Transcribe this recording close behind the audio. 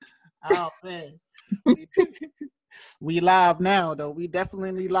Oh man. We live now though. We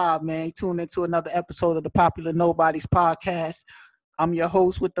definitely live, man. Tune into another episode of the Popular Nobodies podcast. I'm your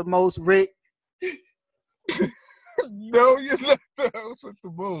host with the most, Rick. No, you're not the host with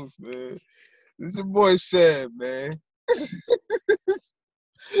the most, man. This your boy Sam, man.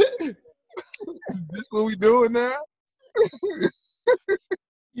 This what we doing now?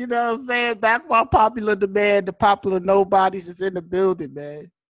 You know what I'm saying? Back while popular demand, the Popular Nobodies is in the building,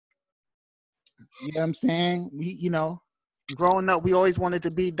 man. You know what I'm saying? Growing up, we always wanted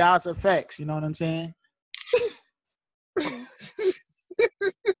to be Das Effects. You know what I'm saying?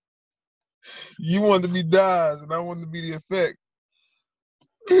 You wanted to be Daz, and I wanted to be the effect.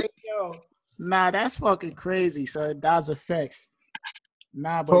 Hey, yo. Nah, that's fucking crazy, son. Das Effects.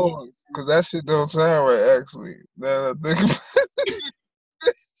 Nah, but Hold on, because that shit don't sound right, actually. Now that I think about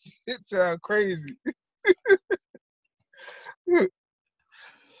it, it sounds crazy.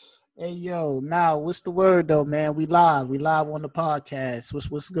 Hey, yo, now what's the word though, man? We live on the podcast.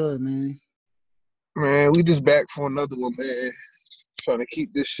 What's good, man? Man, we just back for another one, man. Trying to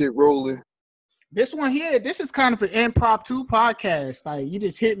keep this shit rolling. This one here, this is kind of an impromptu podcast. Like, you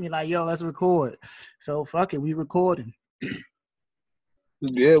just hit me like, yo, let's record. So fuck it, we recording.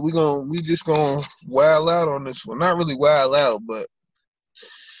 Yeah, we just gonna wild out on this one. Not really wild out, but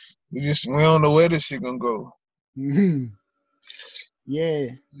we don't know where this shit gonna go. Mm-hmm. Yeah.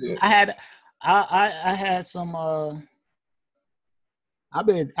 I had some I've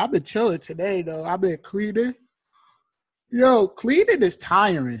been chilling today though. I've been cleaning. Yo, cleaning is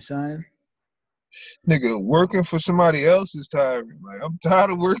tiring, son. Nigga, working for somebody else is tiring. Like, I'm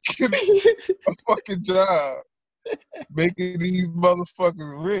tired of working a fucking job, making these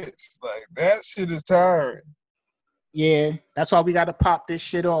motherfuckers rich. Like, that shit is tiring. Yeah, that's why we got to pop this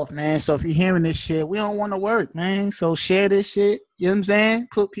shit off, man. So if you're hearing this shit, we don't want to work, man. So share this shit, you know what I'm saying?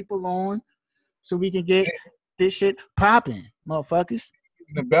 Put people on so we can get this shit popping, motherfuckers.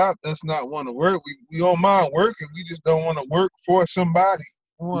 About us not want to work. We don't mind working. We just don't want to work for somebody.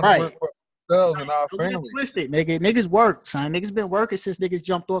 We want to work for ourselves and our family. Twisted, nigga. Niggas work, son. Niggas been working since niggas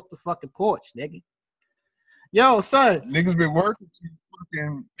jumped off the fucking porch, nigga. Yo, son. Niggas been working since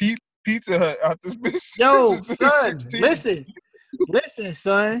fucking Pizza Hut out this bitch. Yo, son, listen,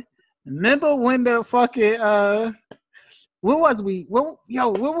 son. Remember when the fucking where was we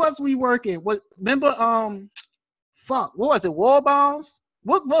working? Remember what was it? War Bombs?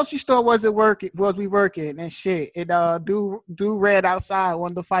 What grocery store was we working and shit? And dude red outside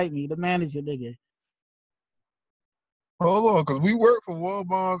wanted to fight me, the manager nigga. Hold on, because we work for War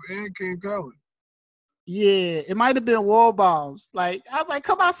Bombs and King Cullen. Yeah, it might have been War Bombs. Like, I was like,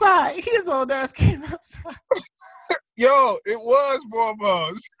 come outside. His old ass came outside. Yo, it was War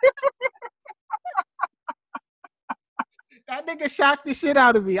Bombs. That nigga shocked the shit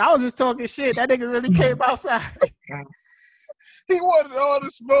out of me. I was just talking shit. That nigga really came outside. He wanted all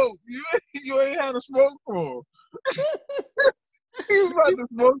the smoke. You ain't had to smoke for him. He was about to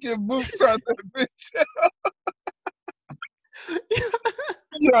smoke your boots out that bitch.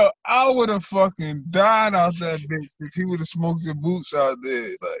 Yo, I would have fucking died out that bitch if he would have smoked your boots out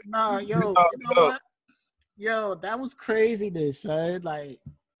there. Like, nah, yo, you know what? Yo, that was craziness, son. Like,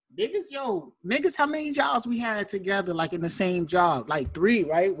 niggas, how many jobs we had together, like in the same job? Like 3,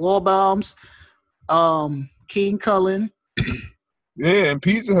 right? War Bombs, King Cullen. Yeah, and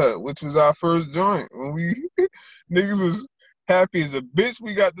Pizza Hut, which was our first joint. When we niggas was happy as a bitch,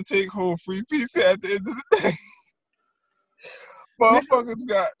 we got to take home free pizza at the end of the day.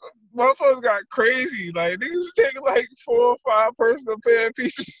 Motherfuckers got crazy. Like, niggas taking like 4 or 5 personal pan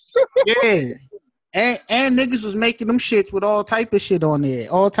pieces. Yeah. And niggas was making them shits with all type of shit on there.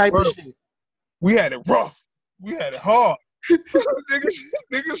 All type of shit. We had it rough. We had it hard. niggas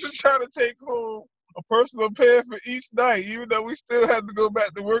was trying to take home a personal pan for each night, even though we still had to go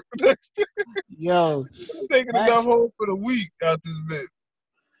back to work the next day. Yo. Taking enough home for the week out this bitch.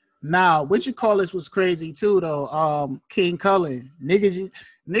 Nah, what you call this was crazy too though. King Cullen.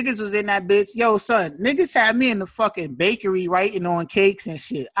 Niggas was in that bitch. Yo, son, niggas had me in the fucking bakery writing on cakes and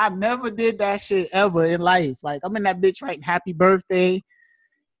shit. I never did that shit ever in life. Like, I'm in that bitch writing happy birthday,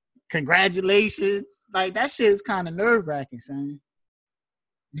 congratulations. Like, that shit is kind of nerve-wracking, son.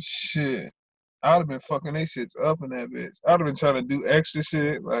 Shit. I would have been fucking they shits up in that bitch. I would have been trying to do extra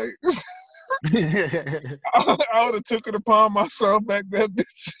shit. Like, I would have took it upon myself back that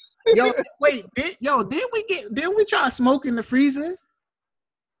bitch. Yo, wait, didn't we try smoke in the freezer?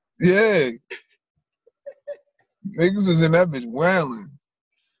 Yeah. Niggas was in that bitch wailing.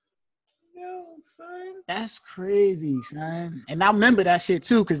 Yo, son. That's crazy, son. And I remember that shit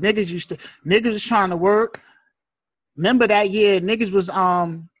too, because niggas was trying to work. Remember that year, niggas was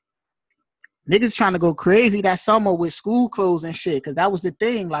niggas trying to go crazy that summer with school clothes and shit, because that was the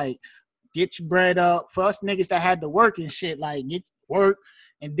thing. Like, get your bread up. For us niggas that had to work and shit, like, get work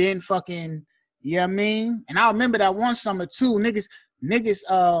and then fucking, you know what I mean? And I remember that one summer too, niggas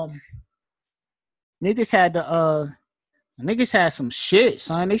had some shit,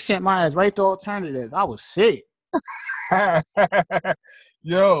 son. They sent my ass right to alternatives. I was sick.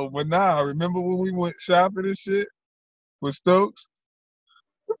 Yo, but nah, remember when we went shopping and shit with Stokes?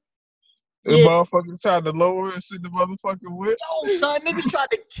 The Yeah. motherfuckers tried to lower us in the motherfucking whip. Yo, son, niggas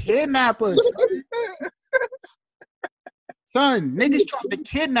tried to kidnap us. Son, niggas tried to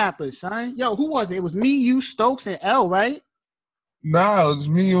kidnap us, son. Yo, who was it? It was me, you, Stokes, and L, right? Nah, it was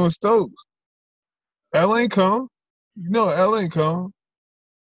me, you, and Stokes. L ain't come. You know L ain't come.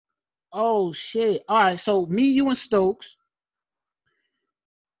 Oh, shit. All right, so me, you, and Stokes.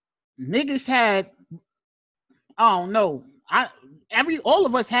 Niggas had, I don't know. All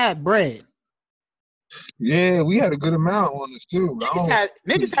of us had bread. Yeah, we had a good amount on us too.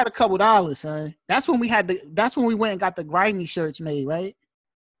 Niggas had a couple dollars, son. That's when we went and got the grimy shirts made, right?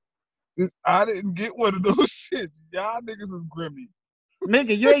 I didn't get one of those shit. Y'all niggas was grimy.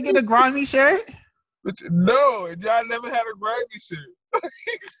 Nigga, you ain't get a grimy shirt? No, and y'all never had a grimy shirt.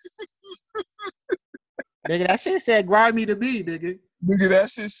 Nigga, that shit said grimy to me, nigga. Nigga, that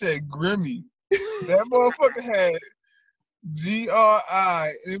shit said grimy. That motherfucker had GRIMMEY.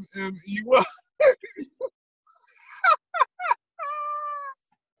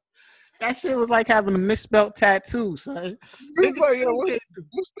 That shit was like having a misspelled tattoo, son. Like, yo,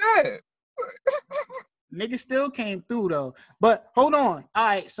 what's that? Nigga still came through though. But hold on. All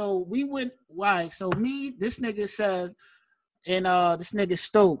right, so we went. Right, so me, this nigga said, and this nigga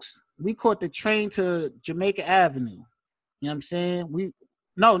Stokes, we caught the train to Jamaica Avenue. You know what I'm saying?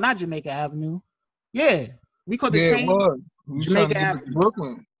 No, not Jamaica Avenue. Yeah, we caught the train. It was. We Jamaica trying to get to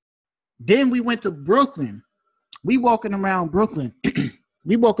Brooklyn. Then we went to Brooklyn. We walking around Brooklyn. And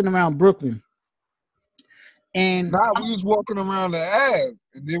we was walking around the Ave,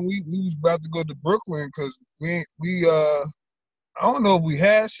 and then we was about to go to Brooklyn because we I don't know if we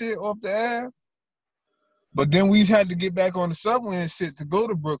had shit off the Ave, but then we had to get back on the subway and shit to go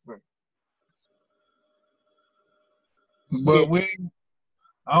to Brooklyn. But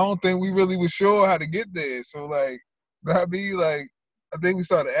I don't think we really was sure how to get there. So like, I think we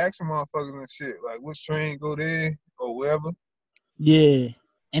started asking motherfuckers and shit like, which train go there or wherever. Yeah,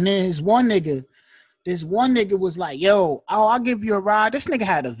 and then this one nigga was like, yo, I'll give you a ride. This nigga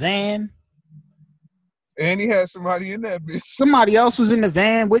had a van. And he had somebody in that bitch. Somebody else was in the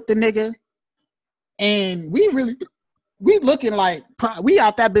van with the nigga. And we looking like, we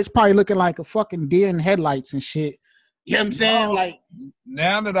out that bitch probably looking like a fucking deer in headlights and shit. You know what I'm saying? No, like,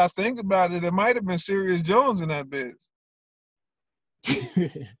 now that I think about it, it might have been Sirius Jones in that bitch.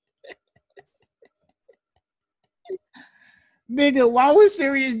 Nigga, why would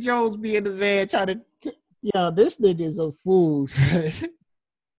Sirius Jones be in the van trying to... Yo, this nigga is a fool.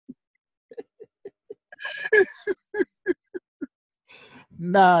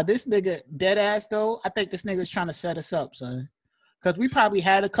 Nah, this nigga, dead ass though, I think this nigga's trying to set us up, son. Because we probably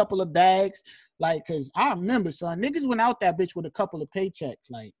had a couple of bags. Like, because I remember, son, niggas went out that bitch with a couple of paychecks.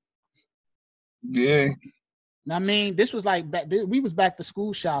 Like, yeah. I mean, this was like we was back to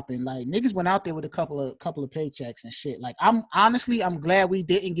school shopping. Like, niggas went out there with a couple of paychecks and shit. Like, I'm glad we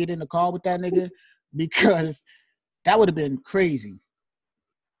didn't get in the car with that nigga, because that would have been crazy.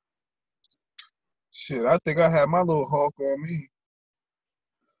 Shit, I think I had my little hawk on me.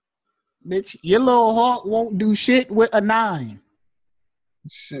 Bitch, your little hawk won't do shit with a 9.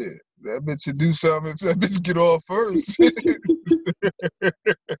 Shit, that bitch should do something if that bitch get off first.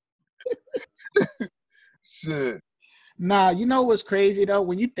 Shit. Nah, you know what's crazy though?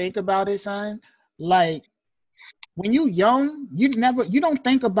 When you think about it, son, like, when you young, you don't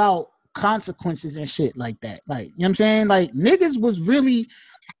think about consequences and shit like that. Like, you know what I'm saying? Like, niggas was really,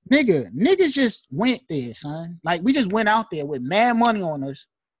 niggas just went there, son. Like, we just went out there with mad money on us.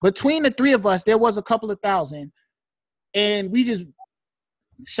 Between the three of us, there was a couple of thousand, and we just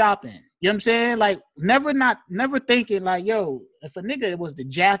shopping. You know what I'm saying? Like, never thinking like, yo, if a nigga was to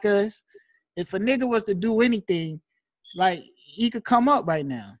jack us, if a nigga was to do anything, like, he could come up right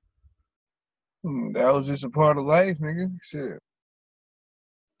now. That was just a part of life, nigga. Shit.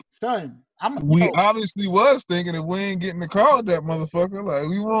 Son, we obviously was thinking if we ain't getting the car with that motherfucker, like,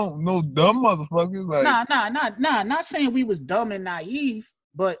 we won't no dumb motherfuckers. Like, nah. Not saying we was dumb and naive,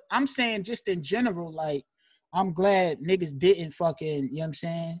 but I'm saying just in general, like, I'm glad niggas didn't fucking, you know what I'm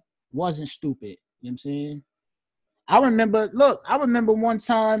saying, wasn't stupid. You know what I'm saying? I remember one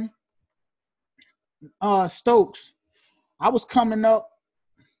time, Stokes, I was coming up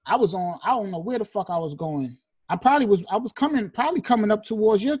I don't know where the fuck I was going. I was coming up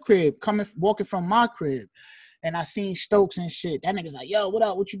towards your crib, walking from my crib. And I seen Stokes and shit. That nigga's like, yo, what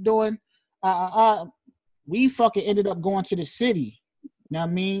up? What you doing? We fucking ended up going to the city, you know what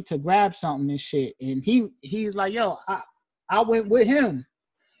I mean, to grab something and shit. And he's like, yo, I went with him.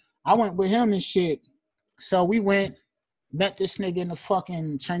 And shit. So we went, met this nigga in the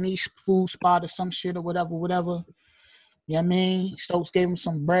fucking Chinese food spot or some shit or whatever. You know what I mean? Stokes gave him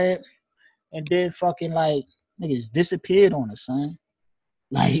some bread and then fucking like niggas disappeared on us, son.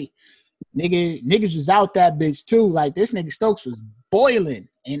 Like niggas was out that bitch too. Like this nigga Stokes was boiling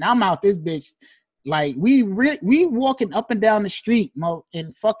and I'm out this bitch. Like we walking up and down the street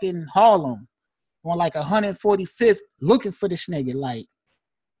in fucking Harlem on like 145th looking for this nigga, like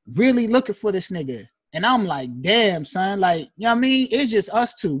really looking for this nigga. And I'm like, damn, son, like, you know what I mean? It's just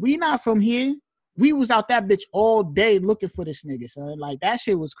us two. We not from here. We was out that bitch all day looking for this nigga, son. Like, that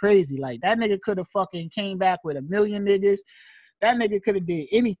shit was crazy. Like, that nigga could have fucking came back with 1 million niggas. That nigga could have did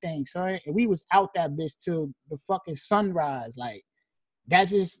anything, son. And we was out that bitch till the fucking sunrise. Like,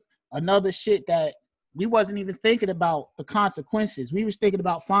 that's just another shit that we wasn't even thinking about the consequences. We was thinking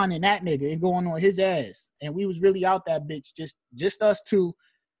about finding that nigga and going on his ass. And we was really out that bitch, just us two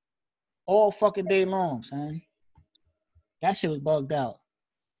all fucking day long, son. That shit was bugged out.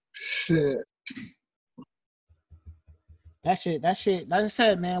 Shit. That shit, like I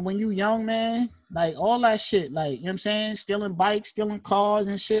said, man, when you young, man, like all that shit, like, you know what I'm saying? Stealing bikes, stealing cars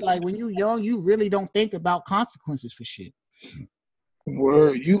and shit. Like when you young, you really don't think about consequences for shit.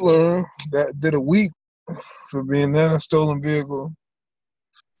 Word, you learn that did a week for being that a stolen vehicle.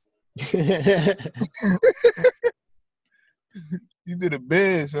 You did a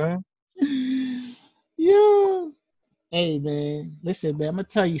bid, son. Yeah. Hey, man. Listen, man. I'm gonna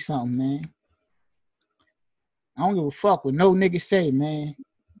tell you something, man. I don't give a fuck what no nigga say, man.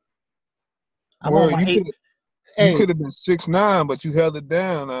 I'm on my eight. You could have been 6'9", but you held it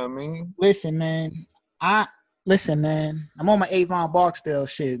down. I mean, listen, man. I'm on my Avon Barksdale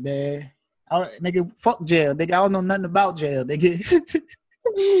shit, man. Nigga, fuck jail, nigga. I don't know nothing about jail, nigga.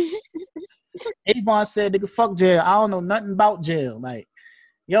 Avon said, nigga, fuck jail. I don't know nothing about jail. Like,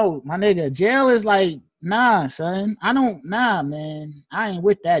 yo, my nigga, jail is like, nah, son. Nah, man. I ain't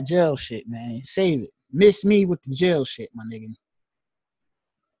with that jail shit, man. Save it. Miss me with the jail shit, my nigga.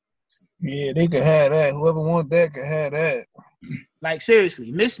 Yeah, they could have that. Whoever want that could have that. Like,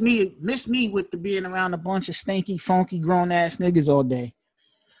 seriously, miss me with the being around a bunch of stinky, funky, grown-ass niggas all day.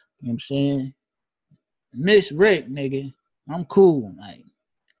 You know what I'm saying? Miss Rick, nigga. I'm cool. Like,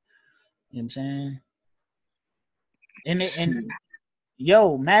 you know what I'm saying? And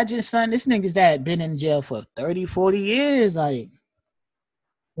yo, imagine, son, this niggas that been in jail for 30, 40 years. Like,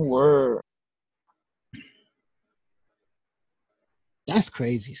 word. That's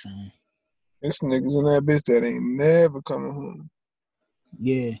crazy, son. This niggas in that bitch that ain't never coming home.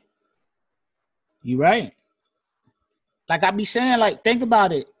 Yeah. You right. Like I be saying, like, think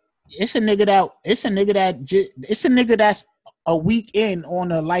about it. It's a nigga that's a week in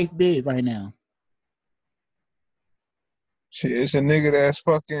on a life bid right now. Shit, it's a nigga that's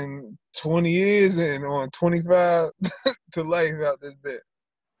fucking 20 years in on 25 to life out this bit.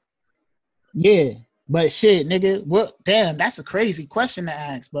 Yeah. But shit, nigga, damn, that's a crazy question to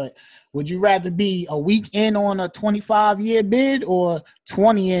ask. But would you rather be a week in on a 25-year bid or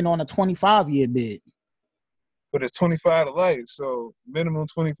 20 in on a 25-year bid? But it's 25 to life, so minimum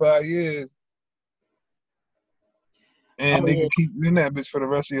 25 years. And they can keep you in that bitch for the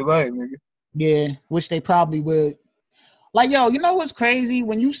rest of your life, nigga. Yeah, which they probably would. Like, yo, you know what's crazy?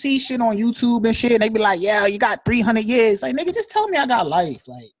 When you see shit on YouTube and shit, they be like, yeah, you got 300 years. Like, nigga, just tell me I got life.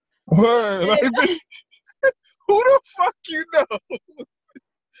 Like, word. Like, who the fuck you know?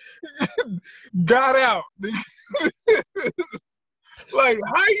 Got out. Like,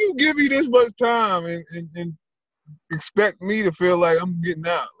 how you give me this much time and expect me to feel like I'm getting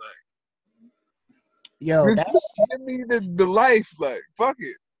out? Like, yo, that's give me the life. Like, fuck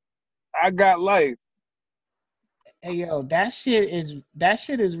it, I got life. Hey, yo, that shit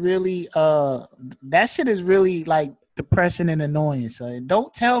is really like depressing and annoying, son.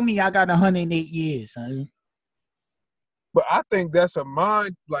 Don't tell me I got 108 years, son. But I think that's a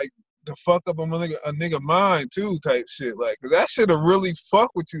mind, like, to fuck up a nigga mind too, type shit. Like, cause that shit'll really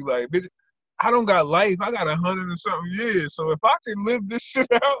fuck with you. Like, bitch, I don't got life. I got 100 and something years. So if I can live this shit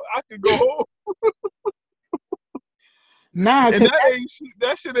out, I can go home. Nah, and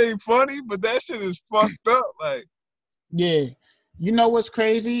that shit ain't funny, but that shit is fucked up. Like, yeah. You know what's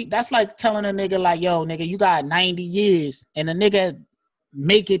crazy? That's like telling a nigga like, yo, nigga, you got 90 years. And the nigga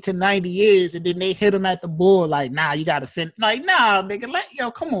make it to 90 years, and then they hit him at the bull like, nah, you gotta finish. Like, nah,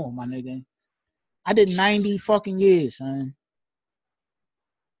 nigga, come on, my nigga. I did 90 fucking years, son.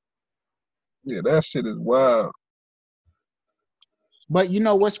 Yeah, that shit is wild. But you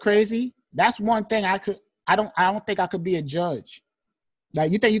know what's crazy? That's one thing I don't think I could be a judge.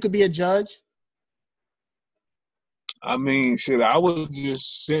 Like, you think you could be a judge? I mean, shit, I would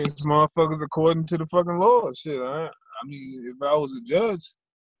just sentence motherfuckers according to the fucking law. Shit, I mean, if I was a judge,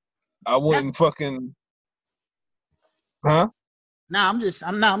 I wouldn't fucking, huh? Nah, I'm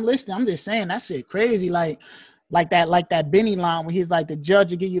listening. I'm just saying that shit crazy. Like that Benny line when he's like, the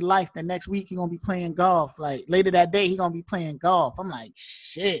judge will give you life. The next week he gonna be playing golf. Like later that day he gonna be playing golf. I'm like,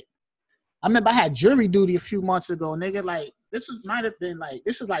 shit. I remember I had jury duty a few months ago, nigga. Like this was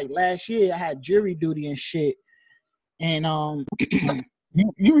like last year. I had jury duty and shit. And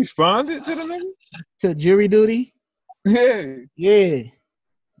you responded to the nigga? To jury duty? Yeah. Yeah.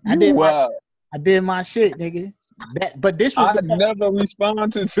 Wow. I did my shit, nigga. But this was never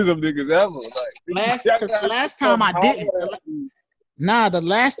responded to them niggas ever. Like the last time I didn't. The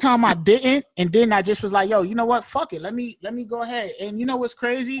last time I didn't, and then I just was like, yo, you know what? Fuck it. Let me go ahead. And you know what's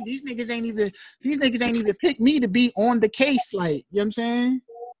crazy? These niggas ain't even pick me to be on the case. Like, you know what I'm saying?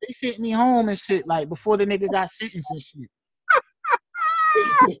 They sent me home and shit, like before the nigga got sentenced and shit.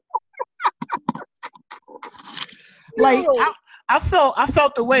 Like I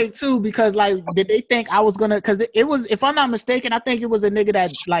felt the way too, because like, did they think I was gonna? Because it was, if I'm not mistaken, I think it was a nigga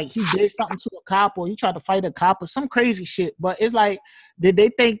that like he did something to a cop or he tried to fight a cop or some crazy shit. But it's like, did they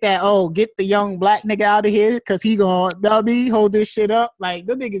think that, oh, get the young black nigga out of here because he gonna hold this shit up? Like,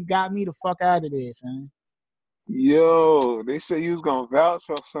 the niggas got me the fuck out of there, son. Yo, they said you was gonna vouch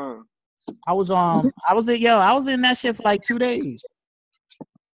or something. I was in that shit for like 2 days.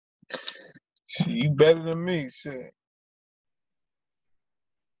 You better than me, shit.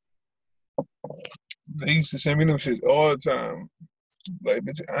 They used to send me them shit all the time. Like,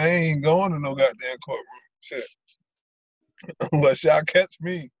 bitch, I ain't going to no goddamn courtroom, shit. Unless y'all catch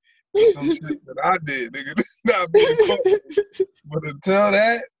me for some shit that I did, nigga. Not be in courtroom. But until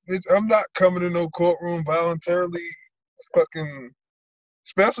that, bitch, I'm not coming to no courtroom voluntarily, fucking,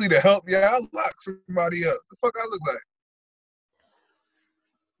 especially to help y'all lock somebody up. The fuck I look like?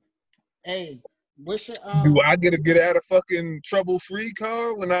 Hey, what's your Do I get out of fucking trouble-free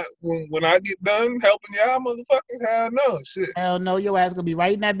car when I get done helping y'all motherfuckers? Hell no, shit. Hell no, your ass gonna be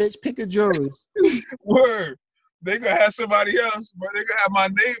right in that bitch pick of jurors. Word. They gonna have somebody else, but they gonna have my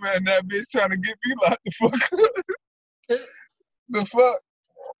name in that bitch trying to get me locked the fuck up. The fuck?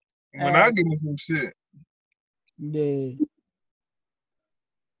 When I get in some shit. Yeah.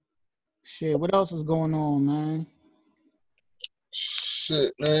 Shit, what else is going on, man?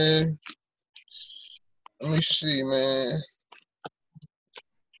 Shit, man. Let me see, man.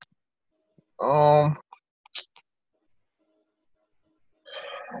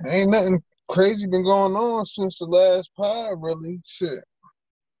 Ain't nothing crazy been going on since the last pod, really. Shit.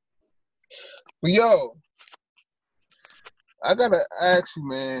 But yo, I gotta ask you,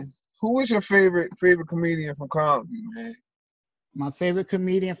 man. Who is your favorite comedian from Comic View, man? My favorite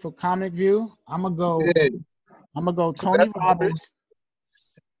comedian for Comic View? I'm gonna go Tony Roberts.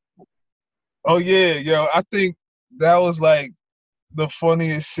 Oh yeah, yo, I think that was like the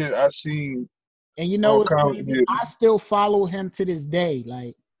funniest shit I seen. And you know what's crazy? I still follow him to this day.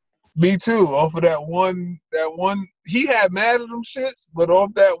 Like, me too. Off of that one, he had mad at them shits, but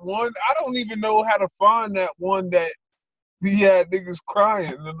off that one, I don't even know how to find that one that he had niggas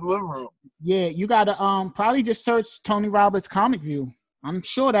crying in the living room. Yeah, you gotta probably just search Tony Roberts Comic View. I'm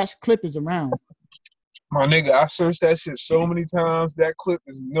sure that clip is around. My nigga, I searched that shit so many times. That clip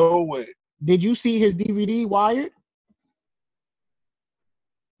is nowhere. Did you see his DVD Wired?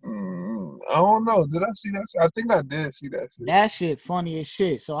 I don't know. Did I see that shit? I think I did see that shit. That shit funny as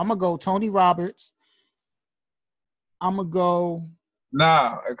shit. So I'm gonna go Tony Roberts. I'm gonna go.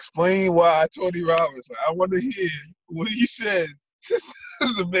 Nah, explain why Tony Roberts. I want to hear what he said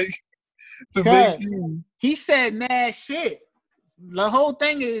to make you. He said mad shit. The whole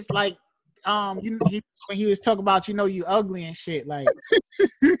thing is like, when he was talking about, you ugly and shit, like.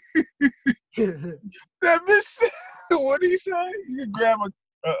 That bitch, what did he say? You can grab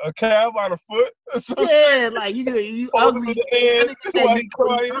a cow by the foot? Yeah, like you ugly. That nigga said you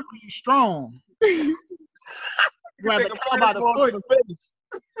ugly, you strong. Grab a cow by the foot.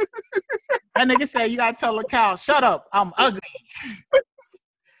 That nigga said you gotta tell a cow, shut up, I'm ugly.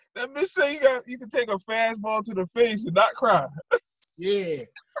 That bitch say you can take a fastball to the face and not cry. Yeah,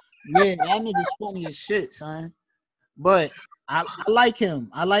 that nigga's funny as shit, son. But I like him.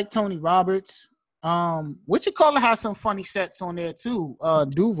 I like Tony Roberts. What you call it has some funny sets on there too.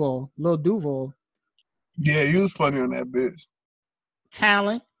 Duval, Lil Duval. Yeah, he was funny on that bitch.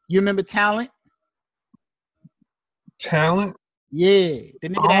 Talent. You remember Talent? Talent? Yeah. The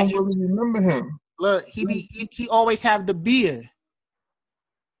nigga I that don't really remember him. look, he always have the beer.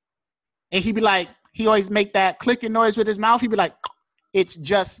 And he be like, he always make that clicking noise with his mouth. He be like, it's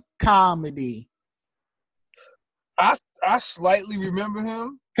just comedy. I slightly remember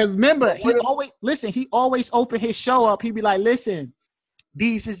him. Because remember, he always open his show up. He be like, listen,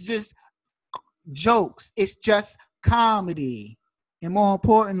 these is just jokes. It's just comedy. And more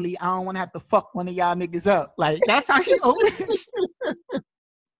importantly, I don't want to have to fuck one of y'all niggas up. Like, that's how he opens.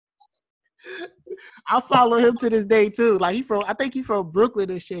 I follow him to this day too. Like I think he from Brooklyn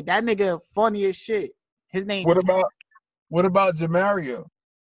and shit. That nigga funny as shit. His name. What about Jamario?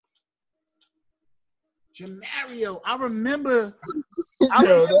 Jamario. I remember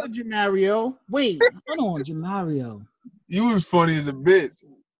Jamario. Wait, hold on, Jamario. You was funny as a bitch.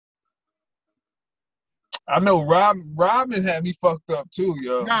 I know Rodman had me fucked up too,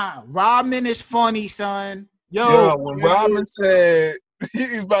 yo. Nah, Rodman is funny, son. Yo, when Rodman said he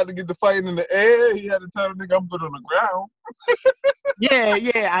was about to get the fight in the air, he had to tell the nigga I'm put on the ground. Yeah.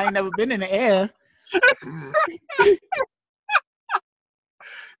 I ain't never been in the air.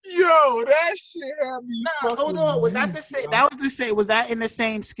 Yo, that shit had me. Nah, hold on. Was that the same? That was the same. Was that in the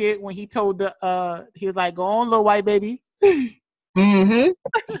same skit when he told he was like, "Go on, little white baby." Mm-hmm.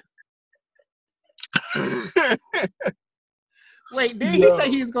 Wait, did he say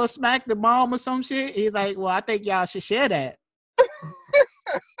he was gonna smack the mom or some shit? He's like, well, I think y'all should share that.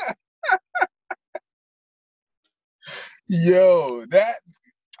 Yo, that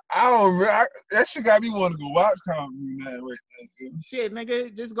shit got me want to go watch comedy now. Right now, shit,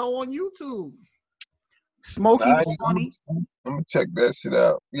 nigga, just go on YouTube. Smokey was funny. I'm gonna check that shit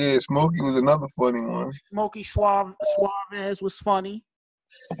out. Yeah, Smokey was another funny one. Smokey Suarez was funny.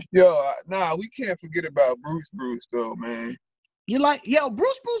 Yo, we can't forget about Bruce though, man.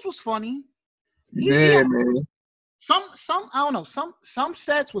 Bruce was funny. Man. Some I don't know. Some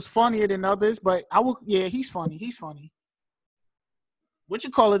sets was funnier than others, but he's funny. He's funny. What you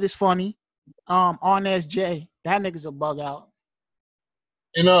call it is funny. Arnaz J. That nigga's a bug out.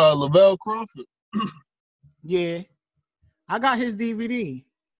 And Lavelle Crawford. Yeah. I got his DVD.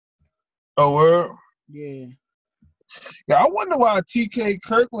 Oh, word? Yeah. Yeah, I wonder why TK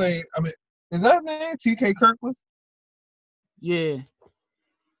Kirkland, is that his name? TK Kirkland? Yeah.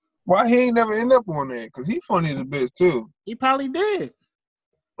 Why he ain't never end up on there? Because he funny as a bitch, too. He probably did.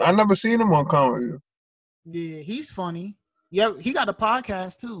 I never seen him on comedy. Yeah, he's funny. Yeah, he got a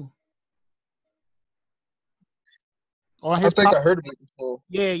podcast, too. I think I heard of it before.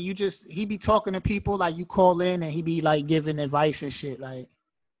 Yeah, he be talking to people, like you call in and he be like giving advice and shit, like.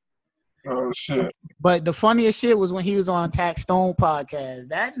 Oh, shit. But the funniest shit was when he was on Tax Stone podcast.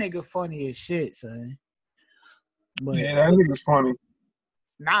 That nigga funny as shit, son. But, yeah, that nigga's funny.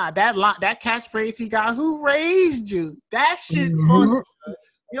 Nah, that catchphrase he got, who raised you? That shit funny, son.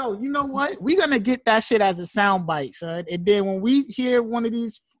 Yo, you know what? We gonna get that shit as a soundbite, son. And then when we hear one of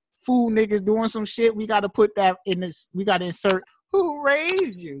these fool niggas doing some shit, we gotta put that in this. We gotta insert who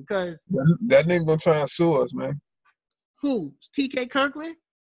raised you, cause that nigga gonna try and sue us, man. Who? TK Kirkland?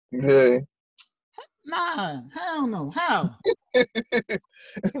 Yeah. Nah, I don't know how. For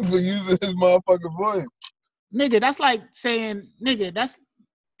using his motherfucking voice. Nigga, that's like saying, nigga, that's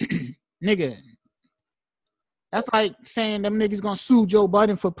nigga. That's like saying them niggas gonna sue Joe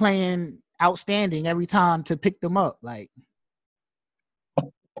Budden for playing outstanding every time to pick them up. Like,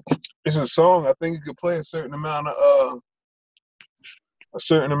 it's a song. I think you could play a certain amount of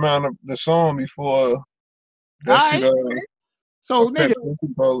the song before that shit. So nigga,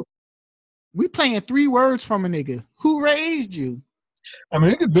 we playing 3 words from a nigga. Who raised you? I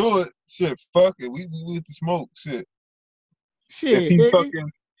mean, he could do it. Shit, fuck it. We with the smoke. Shit. Shit.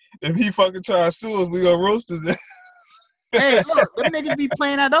 If he fucking try to sue us, we gonna roast his ass. Hey, look, them niggas be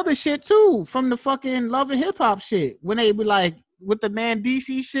playing that other shit too from the fucking Love and Hip Hop shit. When they be like with the Man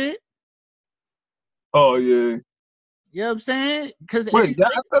DC shit. Oh yeah. You know what I'm saying? Cause wait, I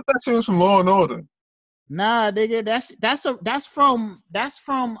thought that shit was from Law and Order. Nah, nigga, that's from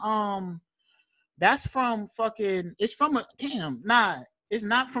fucking. It's from a damn. Nah, it's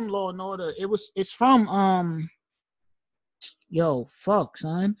not from Law and Order. It's from Yo, fuck,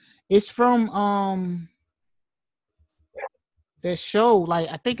 son. It's from that show. Like,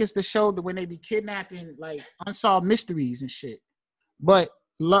 I think it's the show that when they be kidnapping like unsolved mysteries and shit. But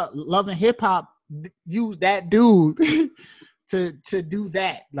Love and Hip Hop use that dude to do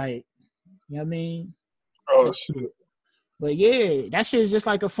that. Like, you know what I mean? Oh shit. But yeah, that shit is just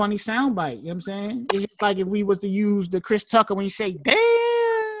like a funny soundbite. You know what I'm saying? It's just like if we was to use the Chris Tucker when you say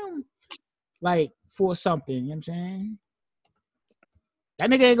damn, like for something. You know what I'm saying? That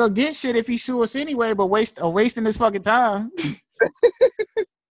nigga ain't gonna get shit if he sue us anyway, but wasting his fucking time.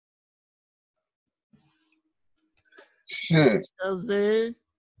 Shit. You know what I'm saying?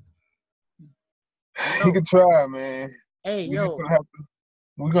 He could try, man. Hey, We're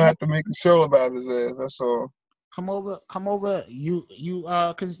gonna have to make a show about his ass. That's all. Come over. You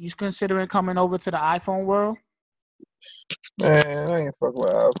cause you considering coming over to the iPhone world? Man, I ain't fucking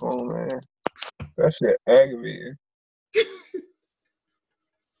with iPhone, man. That shit aggravating.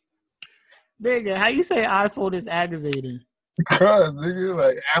 Nigga, how you say iPhone is aggravating? Because, nigga,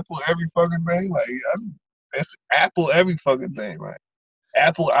 like Apple every fucking thing. Like it's Apple every fucking thing. Like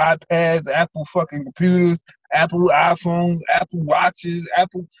Apple iPads, Apple fucking computers, Apple iPhones, Apple watches,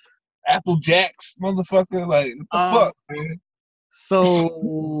 Apple Jacks, motherfucker. Like what the fuck, man?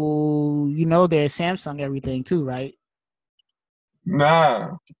 So you know there's Samsung everything too, right?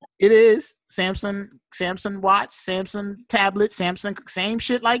 Nah. It is Samsung watch, Samsung tablet, Samsung same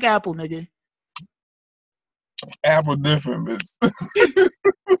shit like Apple, nigga. Apple different, bitch.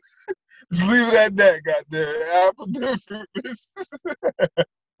 Just leave it at that, goddamn. Apple different,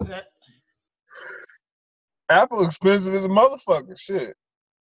 bitch. Apple expensive as a motherfucker. Shit.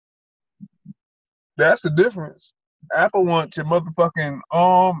 That's the difference. Apple wants your motherfucking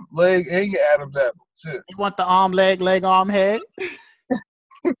arm, leg, and your Adam's apple. Shit. You want the arm, leg, arm, head?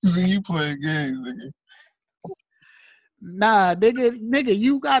 See you play games, nigga. Nah, nigga,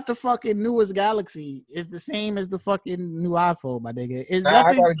 you got the fucking newest Galaxy. It's the same as the fucking new iPhone, my nigga. It's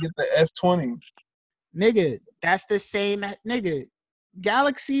nothing. I gotta get the S20. Nigga, that's the same. Nigga,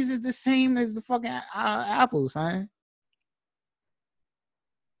 Galaxies is the same as the fucking Apples, huh?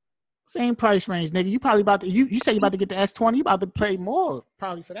 Same price range, nigga. You probably about to. You say you about to get the S20. You about to pay more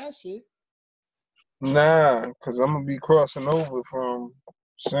probably for that shit. Nah, cause I'm gonna be crossing over from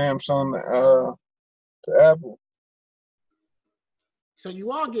Samsung to Apple. So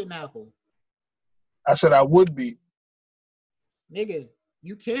you are getting Apple. I said I would be. Nigga,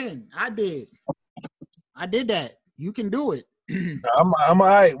 you can. I did that. You can do it. I'm all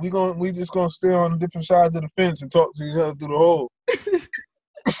right. We just gonna stay on different sides of the fence and talk to each other through the hole.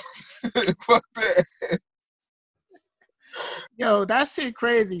 Fuck that. Yo, that shit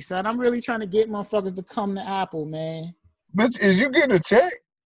crazy, son. I'm really trying to get motherfuckers to come to Apple, man. Bitch, is you getting a check?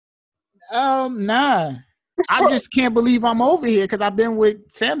 Nah. I just can't believe I'm over here because I've been with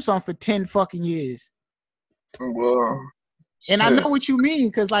Samsung for 10 fucking years. Well, and shit. I know what you mean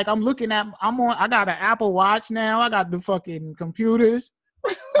because, like, I got an Apple Watch now. I got the fucking computers.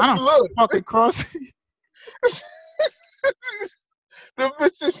 I don't fucking cross. The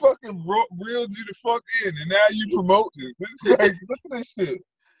bitch is fucking reeled you the fuck in, and now you promoting. It's like, look at this shit.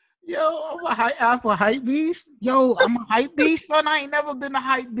 Yo, I'm a Apple hype beast. Yo, I'm a hype beast, son. I ain't never been a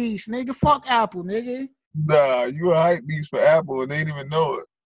hype beast, nigga. Fuck Apple, nigga. Nah, you a hype beast for Apple, and they didn't even know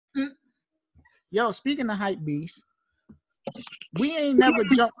it. Yo, speaking of hype beast, we ain't never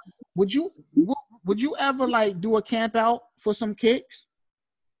jump. Would you ever like do a camp out for some kicks?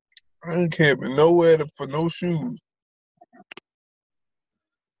 I ain't camping nowhere for no shoes.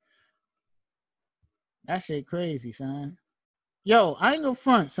 That shit crazy, son. Yo, I ain't gonna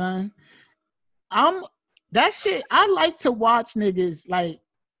front, son. That shit. I like to watch niggas like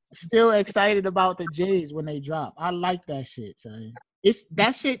still excited about the J's when they drop. I like that shit, son.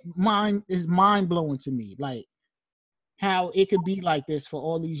 That shit is mind blowing to me. Like how it could be like this for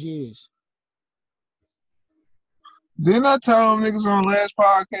all these years. Didn't I tell them niggas on last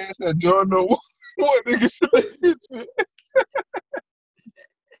podcast that Jordan know what niggas said?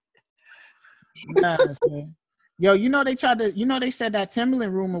 Nah, son. Yo, they said that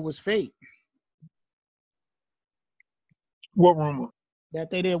Timberland rumor was fake. What rumor? That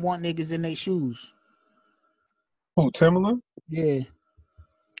they didn't want niggas in their shoes. Who, Timberland? Yeah.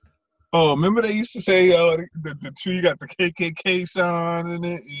 Oh, remember they used to say the tree got the KKK sign in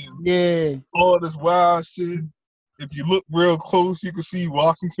it and yeah, all this wild shit. If you look real close, you can see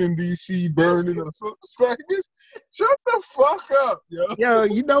Washington, D.C. burning. It's like, shut the fuck up, yo. Yo,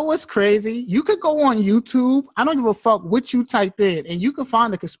 you know what's crazy? You could go on YouTube. I don't give a fuck what you type in, and you can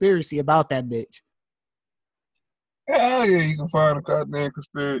find a conspiracy about that bitch. Hell yeah, you can find a goddamn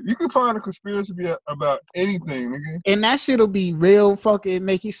conspiracy. You can find a conspiracy about anything, nigga. And that shit'll be real fucking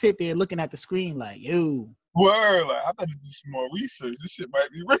make you sit there looking at the screen like, yo. Word, like, I better do some more research. This shit might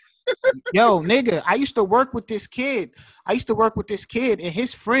be real. Yo, nigga, I used to work with this kid. And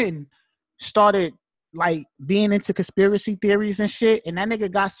his friend started like being into conspiracy theories and shit. And that nigga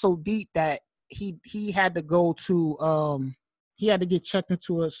got so deep that he had to go to he had to get checked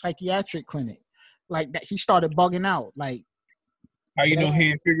into a psychiatric clinic. Like that, he started bugging out. Like, how you know he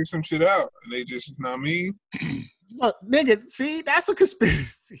ain't figured some shit out? They just, you know what I mean? Look, nigga, see, that's a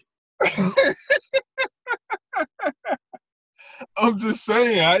conspiracy. I'm just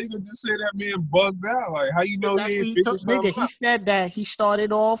saying, how you gonna just say that man bugged out? Like, how you know That's he what ain't he figured took. Nigga, something he out? said that he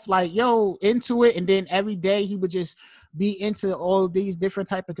started off like, yo, into it, and then every day he would just be into all these different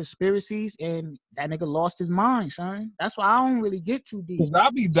type of conspiracies, and that nigga lost his mind, son. That's why I don't really get too deep. Cause I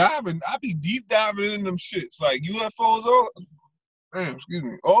be deep diving in them shits, like UFOs, excuse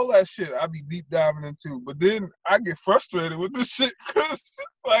me, all that shit I be deep diving into. But then I get frustrated with this shit, cause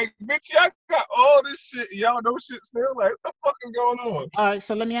like, bitch, y'all got all this shit, y'all know shit still. Like, what the fuck is going on? All right,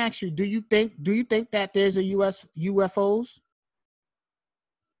 so let me ask you: Do you think that there's a UFOs?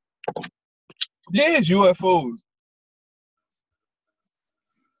 Yeah, it's UFOs.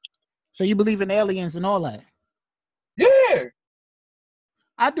 So you believe in aliens and all that? Yeah,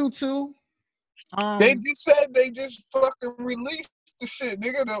 I do too. they just said they just fucking released the shit,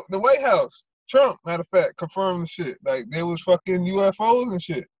 nigga. The White House, Trump, matter of fact, confirmed the shit. Like, there was fucking UFOs and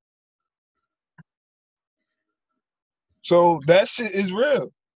shit. So that shit is real.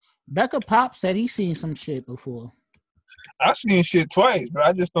 Becca Pop said he seen some shit before. I seen shit twice, but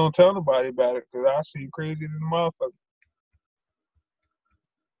I just don't tell nobody about it because I see crazy than the motherfucker.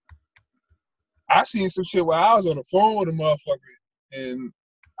 I seen some shit while I was on the phone with a motherfucker, and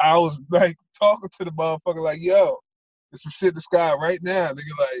I was like talking to the motherfucker like, "Yo, there's some shit in the sky right now,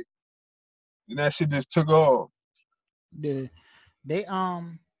 nigga." Like, and that shit just took off. Yeah, they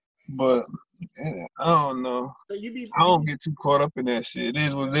But yeah, I don't know. So you be I don't get too caught up in that shit. It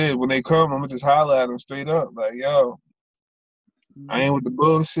is what it is. When they come, I'm gonna just holler at them straight up, like, "Yo, I ain't with the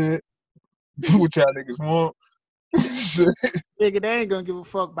bullshit. What y'all niggas want?" Nigga, they ain't gonna give a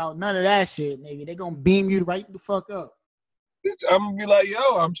fuck about none of that shit, nigga. They gonna beam you right the fuck up. I'm gonna be like, "Yo,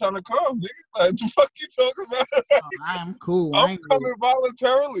 I'm trying to come, nigga. Like, the fuck you talking about?" Oh, I'm cool. I'm coming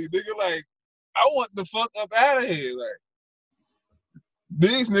voluntarily, nigga. Like, I want the fuck up out of here. Like,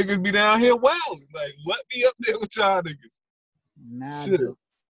 these niggas be down here wilding. Like, let me up there with y'all niggas. Nah, Shit.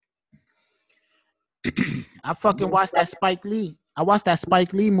 I fucking watched that Spike Lee. I watched that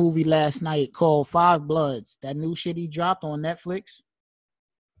Spike Lee movie last night called Five Bloods. That new shit he dropped on Netflix.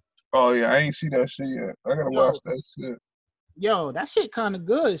 Oh yeah, I ain't see that shit yet. I gotta watch that shit. Yo, that shit kind of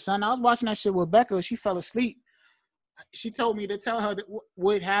good, son. I was watching that shit with Becca. She fell asleep. She told me to tell her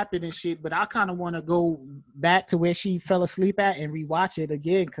what happened and shit, but I kind of want to go back to where she fell asleep at and rewatch it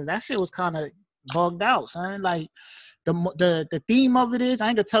again because that shit was kind of bugged out, son. Like the theme of it is, I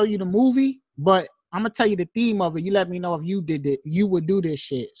ain't gonna tell you the movie, but I'm gonna tell you the theme of it. You let me know if you did it, you would do this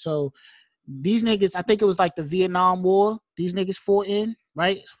shit. So these niggas, I think it was like the Vietnam War. These niggas fought in,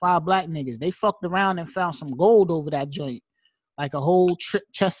 right? It's 5 black niggas. They fucked around and found some gold over that joint, like a whole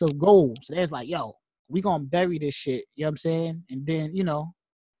chest of gold. So there's like, yo, we gonna bury this shit, you know what I'm saying? And then, you know,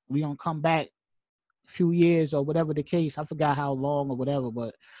 we gonna come back a few years or whatever the case. I forgot how long or whatever,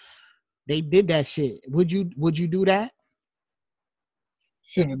 but they did that shit. Would you do that?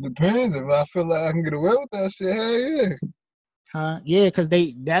 Shit, it depends. If I feel like I can get away with that shit, hell yeah. Huh? Yeah, because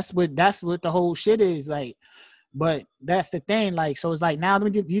that's what the whole shit is like. But that's the thing, like, so it's like now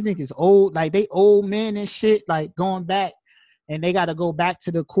these niggas old, like they old men and shit, like going back, and they got to go back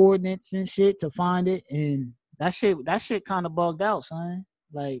to the coordinates and shit to find it, and that shit kind of bugged out, son.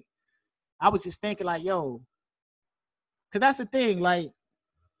 Like, I was just thinking, like, yo, because that's the thing, like,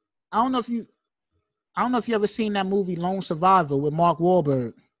 I don't know if you ever seen that movie Lone Survivor with Mark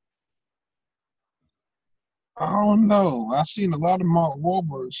Wahlberg. I don't know. I've seen a lot of Mark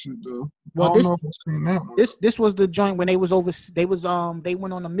Wahlberg shit though. Well, I don't know if I've seen that one. This was the joint when they went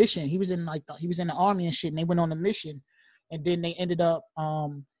on a mission. He was in the army and shit, and they went on a mission, and then they ended up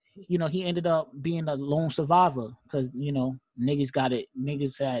he ended up being a lone survivor because niggas got it.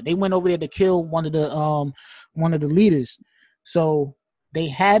 They went over there to kill one of the leaders. So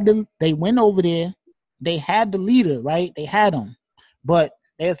they went over there, they had the leader, right? They had him, but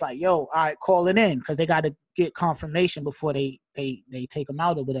they was like, yo, all right, call it in because they got to get confirmation before they take him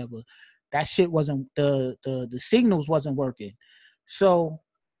out or whatever. That shit wasn't the signals wasn't working. So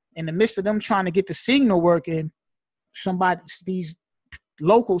in the midst of them trying to get the signal working, these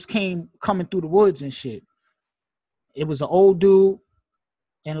locals coming through the woods and shit. It was an old dude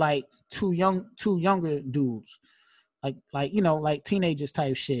and like two younger dudes, like teenagers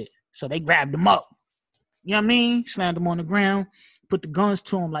type shit. So they grabbed him up. You know what I mean? Slammed him on the ground, put the guns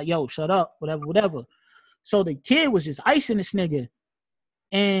to him like, yo, shut up, whatever. So the kid was just icing this nigga.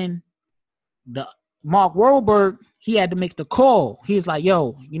 And the Mark Wahlberg, he had to make the call. He's like,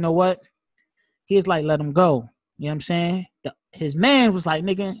 yo, you know what? He was like, let him go. You know what I'm saying? His man was like,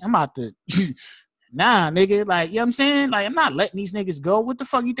 nigga, I'm about to, nah, nigga. Like, you know what I'm saying? Like, I'm not letting these niggas go. What the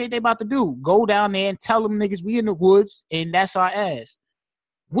fuck you think they about to do? Go down there and tell them niggas we in the woods and that's our ass.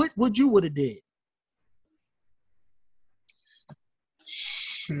 What would you would have did?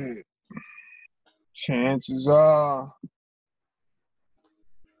 Shit. Chances are,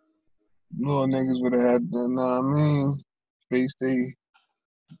 little niggas would have had to, know what I mean, face they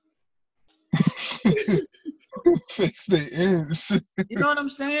face they ends. You know what I'm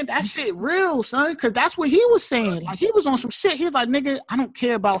saying? That shit real, son. Cause that's what he was saying. Like he was on some shit. He's like, nigga, I don't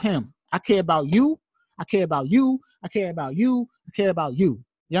care about him. I care about you. I care about you. I care about you. I care about you. You know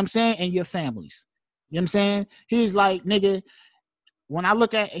what I'm saying? And your families. You know what I'm saying? He's like, nigga, when I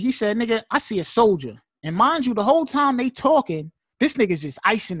look at, he said, nigga, I see a soldier. And mind you, the whole time they talking, this nigga's just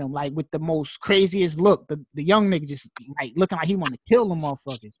icing them like with the most craziest look. The young nigga just like looking like he want to kill them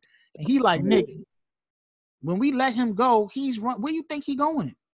motherfuckers. And he like, nigga, when we let him go, he's run. Where you think he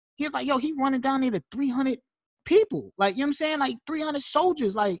going? He's like, yo, he running down there to 300 people. Like, you know what I'm saying? Like 300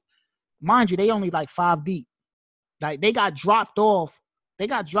 soldiers. Like, mind you, they only like 5 deep. Like they got dropped off. They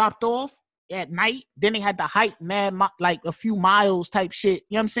got dropped off at night. Then they had to hike like a few miles type shit.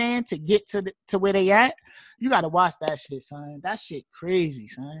 You know what I'm saying? To get to where they at. You got to watch that shit, son. That shit crazy,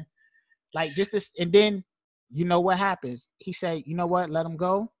 son. Like just this. And then you know what happens? He said, you know what? Let him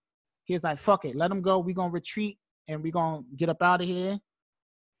go. He's like, fuck it. Let him go. We going to retreat and we going to get up out of here.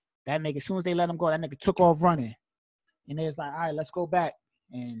 That nigga, as soon as they let him go, that nigga took off running. And they was like, all right, let's go back.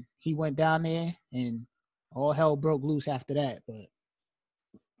 And he went down there and all hell broke loose after that. But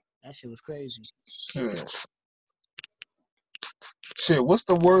that shit was crazy. Shit, what's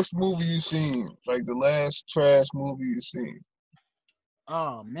the worst movie you seen? Like the last trash movie you seen?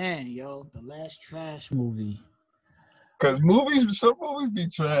 Oh, man, yo. The last trash movie. Cause some movies be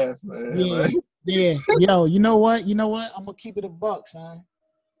trash, man. Yeah, like. yeah. Yo, you know what? I'm gonna keep it a buck, son.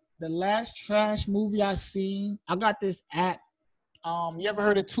 The last trash movie I seen, I got this app. You ever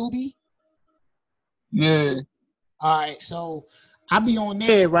heard of Tubi? Yeah. All right, so I be on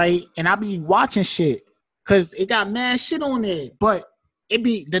there, right, and I be watching shit, cause it got mad shit on there, but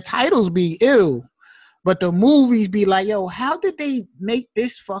the titles be ill. But the movies be like, yo, how did they make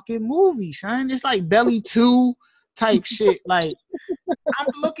this fucking movie, son? It's like Belly 2 type shit. Like, I'm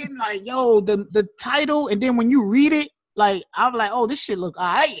looking like, yo, the title, and then when you read it, like, I'm like, oh, this shit look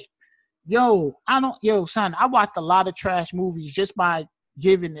all right. Yo, son, I watched a lot of trash movies just by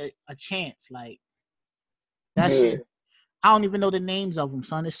giving it a chance. Like, that shit, I don't even know the names of them,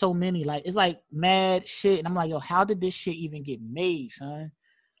 son. There's so many. Like, it's like mad shit. And I'm like, yo, how did this shit even get made, son?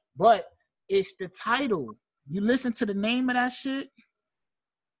 But it's the title. You listen to the name of that shit.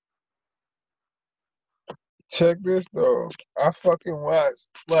 Check this though. I fucking watched.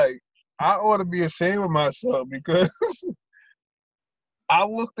 Like, I ought to be ashamed of myself because I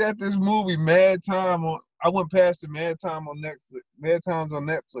looked at this movie Mad Time on. I went past the Mad Time on Netflix. Mad Time's on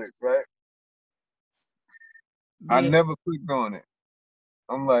Netflix, right? Yeah. I never clicked on it.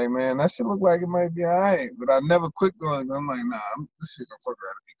 I'm like, man, that shit look like it might be alright, but I never clicked on it. I'm like, nah, this shit gonna fuck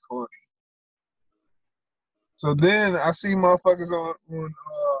around and be corny. So then I see motherfuckers on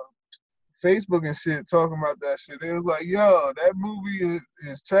Facebook and shit talking about that shit. It was like, yo, that movie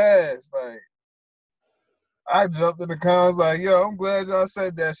is trash. Like, I jumped in the comments like, yo, I'm glad y'all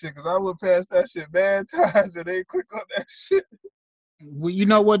said that shit because I went past that shit mad times and they click on that shit. Well, you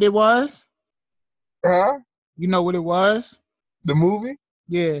know what it was? Huh? You know what it was? The movie?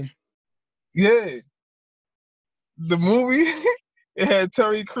 Yeah. Yeah. The movie, it had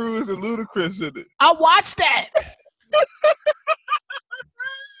Terry Crews and Ludacris in it. I watched that.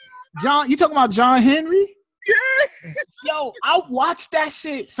 John, you talking about John Henry? Yeah. Yo, I watched that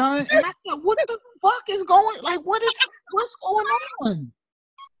shit, son. And I said, what the fuck is going, like, what's going on?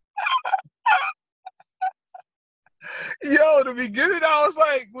 Yo, the beginning, I was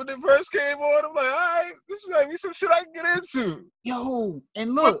like, when it first came on, I'm like, all right, this is like me some shit I can get into. Yo,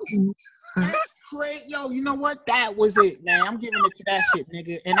 and look, that's crazy. Yo, you know what? That was it, man. I'm giving it to that shit,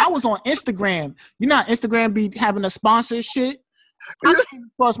 nigga. And I was on Instagram. You know how Instagram be having a sponsor shit? I came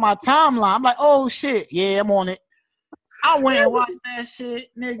across my timeline. I'm like, oh, shit. Yeah, I'm on it. I went and watched that shit,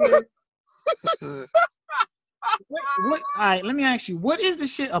 nigga. What? All right, let me ask you, what is the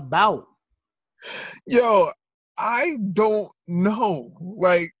shit about? Yo, I don't know.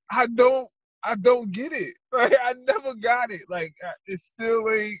 Like, I don't get it. Like, I never got it. Like, it still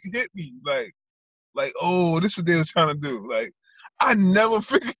ain't hit me. Like, oh, this is what they was trying to do. Like, I never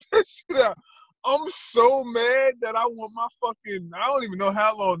figured that shit out. I'm so mad that I want my fucking, I don't even know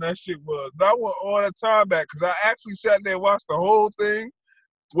how long that shit was, but I want all that time back because I actually sat there and watched the whole thing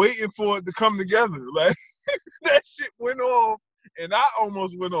waiting for it to come together. Like that shit went off, and I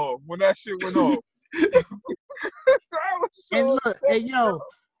almost went off when that shit went off. I was so And look, upset. hey, yo,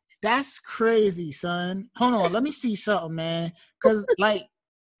 that's crazy, son. Hold on, let me see something, man. Cause like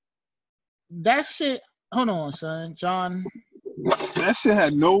that shit. Hold on, son, John. That shit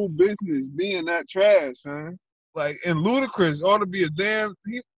had no business being that trash, man. Like, and Ludacris ought to be a damn.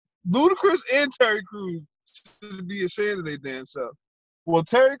 Ludacris and Terry Crews should be ashamed of their damn self. Well,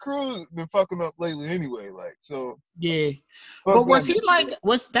 Terry Crews been fucking up lately anyway. Like, so Yeah, but was he like?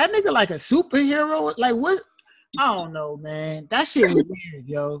 Was that nigga like a superhero? Like what? I don't know, man. That shit was weird,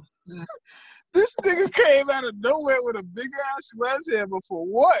 yo. This nigga came out of nowhere with a big ass sledgehammer for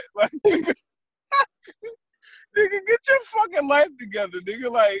what? Like, nigga, get your fucking life together, nigga.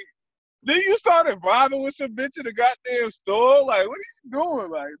 Like, then you started robbing with some bitch in the goddamn store. Like, what are you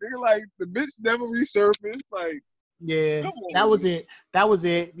doing? Like, nigga, like the bitch never resurfaced. Like, Yeah, come on, that was it. That was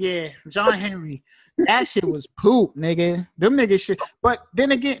it. Yeah, John Henry. That shit was poop, nigga. Them niggas shit. But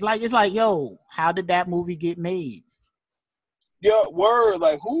then again, like it's like, yo, how did that movie get made? Yeah, word.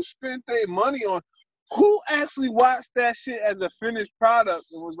 Like, who spent their money on? Who actually watched that shit as a finished product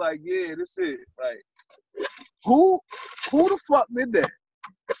and was like, yeah, this is it? Like, who the fuck did that?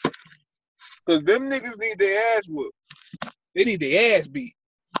 Because them niggas need their ass whooped. They need their ass beat.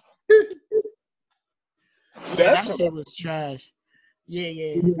 Yeah, that shit was trash.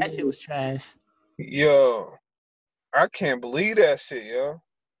 Yeah, that shit was trash. Yo, I can't believe that shit, yo.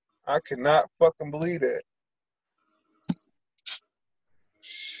 I cannot fucking believe that.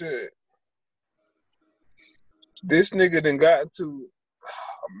 Shit. This nigga done got into,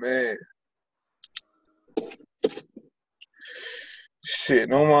 oh man. Shit,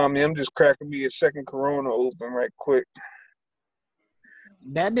 no mind me. I'm just cracking me a second Corona open right quick.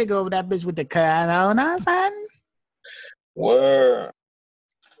 That nigga over that bitch with the corona, son. Word.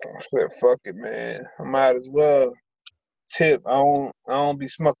 I said, fuck it, man. I might as well. Tip. I don't be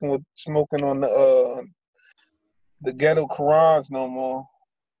smoking on the ghetto Korans no more.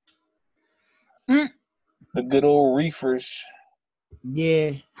 The good old reefers.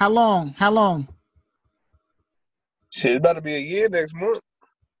 Yeah. How long? Shit, it's about to be a year next month.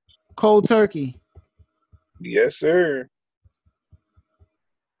 Cold turkey. Yes, sir.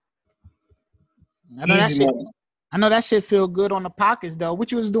 I know that shit feel good on the pockets though.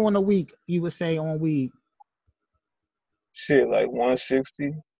 What you was doing a week? You would say on weed. Shit, like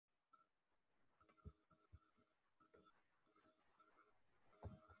 160.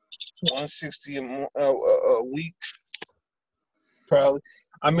 160 a week, probably.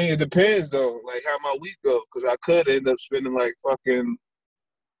 I mean, it depends though, like how my week go, because I could end up spending like fucking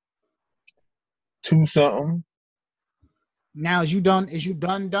 2 something. Now, is you done,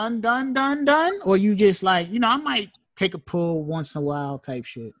 or you just like, I might take a pull once in a while type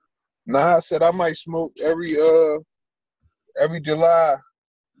shit? Nah, I said I might smoke every July.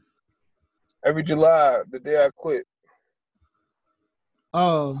 Every July, the day I quit.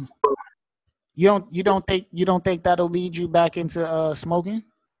 Oh, you don't think that'll lead you back into smoking?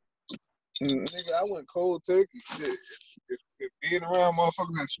 Nigga, I went cold turkey. Shit. If being around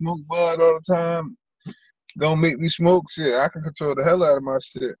motherfuckers that smoke bud all the time don't make me smoke shit, I can control the hell out of my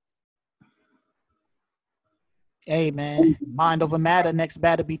shit. Hey man, mind over matter. Next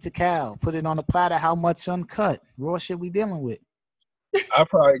batter beat the cow. Put it on a platter. How much uncut? Raw shit we dealing with. I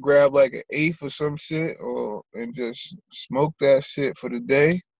probably grab like an eighth or some shit, and just smoke that shit for the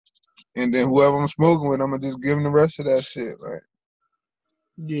day, and then whoever I'm smoking with, I'm gonna just give them the rest of that shit, right?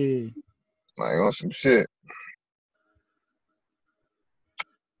 Yeah, like on some shit.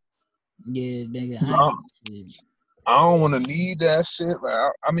 Yeah, nigga. I don't want to need that shit.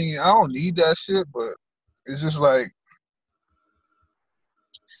 Like, I mean, I don't need that shit, but it's just like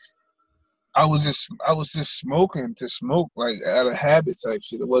I was just smoking to smoke, like out of habit type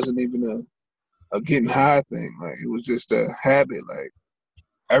shit. It wasn't even a getting high thing. Like it was just a habit. Like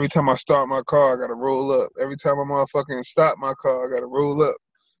every time I start my car, I gotta roll up. Every time I motherfucking stop my car, I gotta roll up.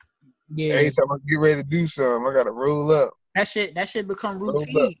 Yeah. Every time I get ready to do something, I gotta roll up. That shit become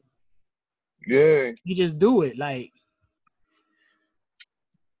routine. Yeah. You just do it, like.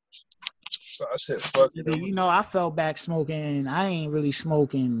 So I said, fuck it. I fell back smoking. I ain't really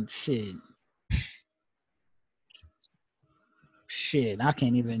smoking shit. Shit, I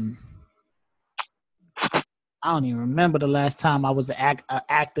don't even remember the last time I was an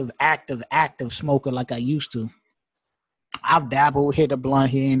active smoker like I used to. I've dabbled, hit a blunt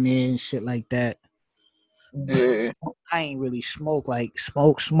here and there and shit like that. Yeah. I ain't really smoke on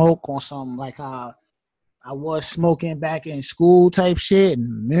something like how I was smoking back in school type shit in a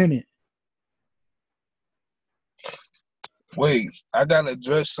minute. Wait, I gotta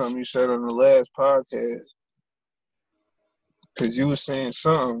address something you said on the last podcast. Cause you were saying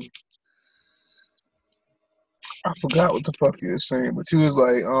something. I forgot what the fuck you were saying, but you was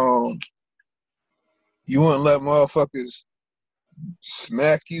like, you wouldn't let motherfuckers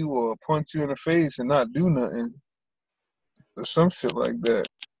smack you or punch you in the face and not do nothing. Or some shit like that.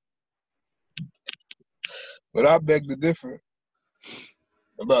 But I beg to differ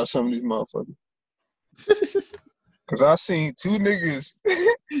about some of these motherfuckers. Cause I seen two niggas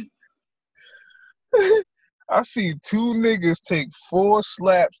I seen two niggas take 4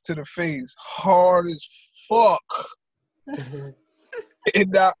 slaps to the face hard as fuck and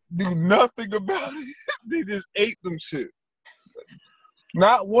not do nothing about it. They just ate them shit.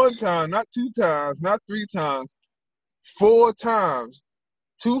 Not one time, not 2 times, not 3 times, 4 times.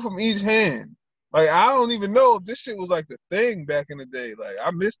 2 from each hand. Like, I don't even know if this shit was like the thing back in the day. Like,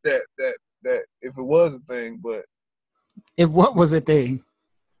 I missed that if it was a thing, but If what was a thing?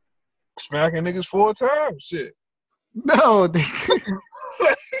 smacking niggas 4 times, shit. No.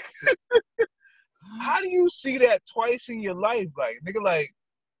 How do you see that twice in your life?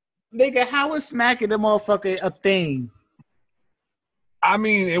 Nigga, how is smacking the motherfucker a thing? I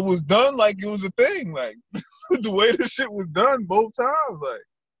mean, it was done like it was a thing. Like, the way the shit was done both times. Like,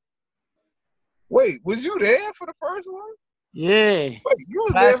 wait, was you there for the first one? Yeah. Wait, you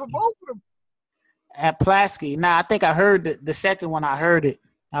was there for both of them. At Plasky. Nah, I think I heard the second one. I heard it.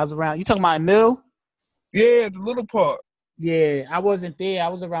 I was around. You talking about Mill? Yeah, the little part. Yeah, I wasn't there. I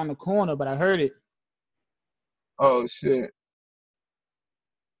was around the corner, but I heard it. Oh, shit.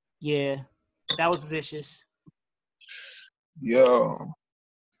 Yeah, that was vicious. Yo,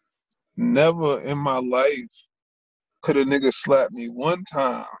 never in my life could a nigga slap me one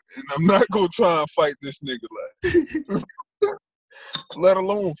time, and I'm not gonna try and fight this nigga like. Let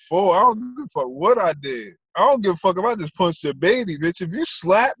alone 4. I don't give a fuck what I did. I don't give a fuck if I just punched your baby, bitch. If you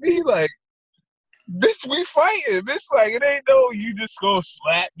slap me, like, bitch, we fighting. Bitch, like, it ain't no you just gonna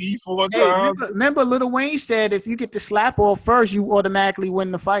slap me 4 times. Remember Lil Wayne said if you get the slap off first, you automatically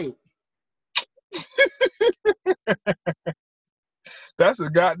win the fight. That's a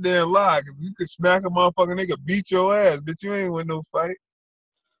goddamn lie, because you could smack a motherfucking nigga, beat your ass, bitch. You ain't win no fight.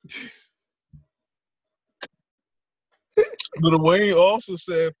 Lil Wayne also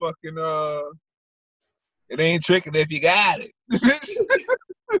said fucking, it ain't tricking if you got it.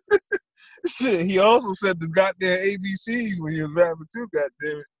 Shit, he also said the goddamn ABCs when he was rapping too,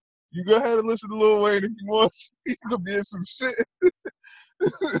 goddamn it. You go ahead and listen to Lil Wayne if you want to. You could be in some shit.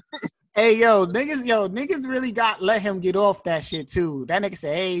 Hey, niggas really let him get off that shit too. That nigga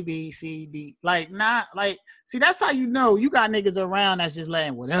said A, B, C, D. Like, not like, see, that's how you know you got niggas around that's just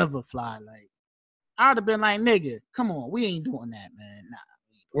letting whatever fly. Like, I'd have been like, nigga, come on, we ain't doing that, man.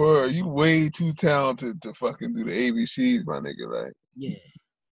 Nah. Or you way too talented to fucking do the ABCs, my nigga. Like, yeah.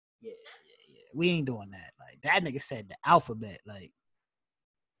 We ain't doing that. Like, that nigga said the alphabet. Like,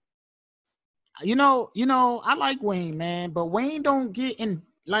 you know, I like Wayne, man, but Wayne don't get in.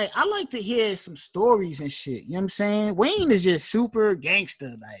 Like, I like to hear some stories and shit. You know what I'm saying? Wayne is just super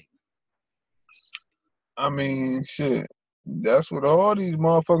gangster. Like, I mean, shit. That's what all these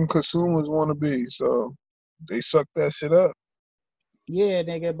motherfucking consumers want to be. So they suck that shit up. yeah,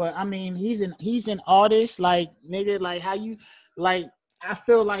 nigga. But I mean, he's an artist. Like, nigga, like how you like. I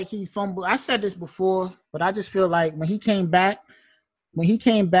feel like he fumbled. I said this before, but I just feel like when he came back,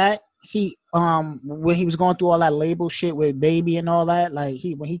 he when he was going through all that label shit with Baby and all that, like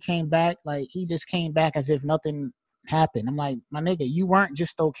when he came back, like he just came back as if nothing happened. I'm like, my nigga, you weren't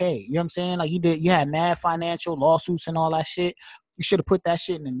just okay. You know what I'm saying? Like you had mad financial lawsuits and all that shit. You should have put that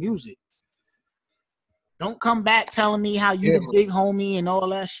shit in the music. Don't come back telling me how you the big homie and all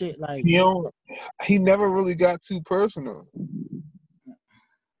that shit. Like, he never really got too personal.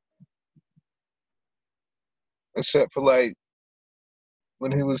 Except for like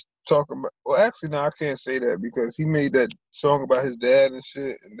when he was talking about, well, actually, no, I can't say that because he made that song about his dad and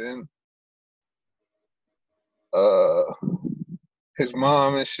shit, and then his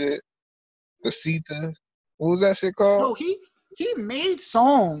mom and shit, the Sita. What was that shit called? No, he made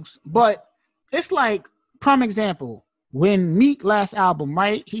songs, but it's like, prime example, when Meek last album,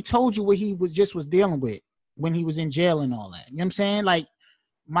 right? He told you what he was dealing with when he was in jail and all that. You know what I'm saying? Like,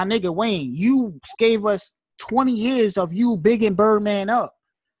 my nigga Wayne, you gave us 20 years of you bigging Birdman up.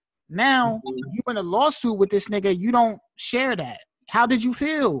 Now you in a lawsuit with this nigga, you don't share that. How did you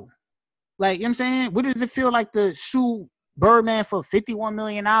feel? Like, you know what I'm saying? What does it feel like to sue Birdman for $51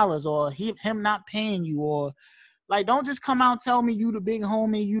 million or him not paying you? Or like, don't just come out and tell me you the big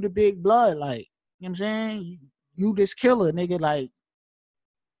homie, you the big blood. Like, you know what I'm saying? You this killer, nigga. Like,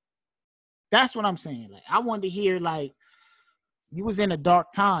 that's what I'm saying. Like, I wanted to hear, like, you was in a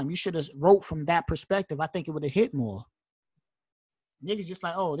dark time. You should have wrote from that perspective. I think it would have hit more. Niggas just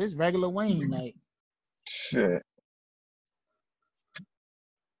like, oh, this regular Wayne, like. Shit.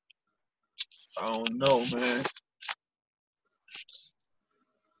 I don't know, man.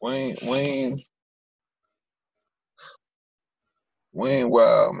 Wayne,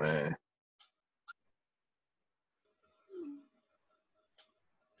 wild, man.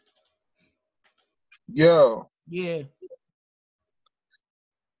 Yo. Yeah.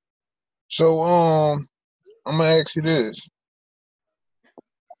 So, I'm gonna ask you this.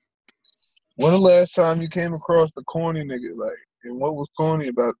 When the last time you came across the corny nigga, like, and what was corny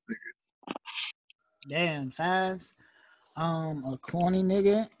about the nigga? Damn, size. A corny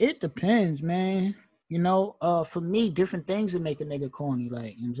nigga. It depends, man. You know, for me, different things that make a nigga corny,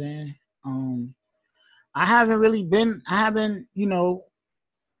 like, you know what I'm saying? I haven't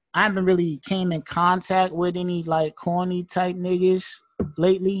really came in contact with any like corny type niggas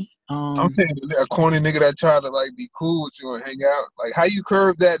lately. I'm saying a corny nigga that tried to like be cool with you and hang out. Like, how you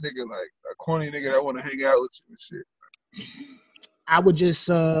curve that nigga? Like a corny nigga that want to hang out with you and shit. I would just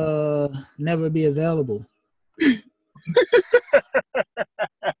never be available. You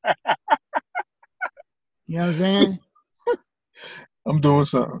know what I'm saying? I'm doing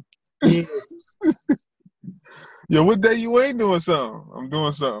something. Yeah. Yo, what day you ain't doing something? I'm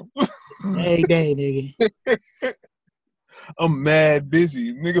doing something. Every day, nigga. I'm mad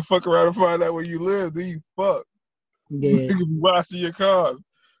busy. Nigga fuck around and find out where you live, then you fuck. Yeah. Nigga be watching your cars.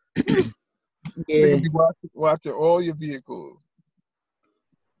 Yeah. Nigga be watching all your vehicles.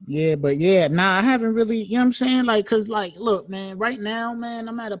 Yeah, but yeah, nah, I haven't really, you know what I'm saying? Like, cause like, look, man, right now, man,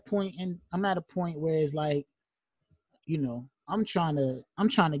 I'm at a point where it's like, you know, I'm trying to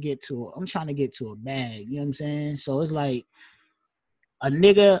get to a bag, you know what I'm saying? So it's like a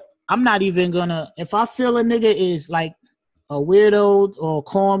nigga, I'm not even gonna, if I feel a nigga is like a weirdo or a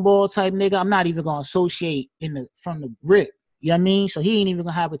cornball type nigga, I'm not even gonna associate from the rip. You know what I mean? So he ain't even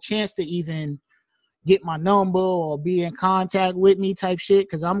gonna have a chance to even get my number or be in contact with me type shit,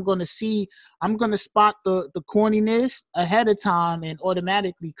 because I'm gonna spot the corniness ahead of time and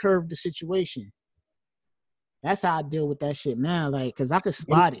automatically curve the situation. That's how I deal with that shit now, like, cause I could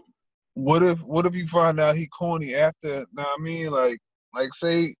spot it. What if you find out he corny after? Know what I mean? Like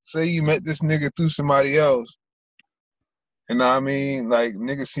say you met this nigga through somebody else, and know what I mean, like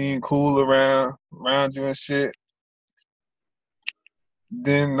nigga seem cool around you and shit.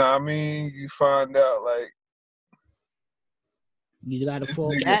 Then know what I mean, you find out like You gotta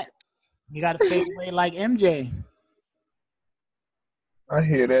fall back. You gotta fade away like MJ. I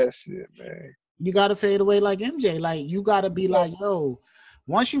hear that shit, man. You gotta fade away like MJ. Like, you gotta be like, yo,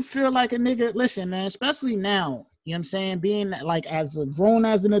 once you feel like a nigga, listen, man, especially now, you know what I'm saying? Being like as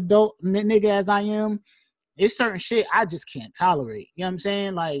an adult nigga as I am, it's certain shit I just can't tolerate. You know what I'm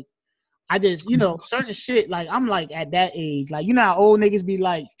saying? Like, I just, you know, certain shit, like, I'm like at that age, like, you know how old niggas be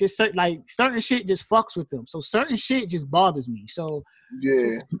like, just certain shit just fucks with them. So certain shit just bothers me. So yeah,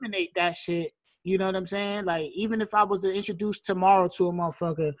 to eliminate that shit, you know what I'm saying? Like, even if I was to introduce tomorrow to a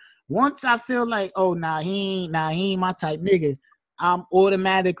motherfucker, once I feel like, oh, he ain't my type nigga, I'm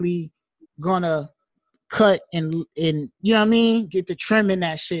automatically gonna cut and you know what I mean, get to trimming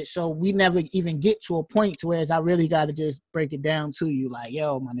that shit, so we never even get to a point to where I really gotta just break it down to you, like,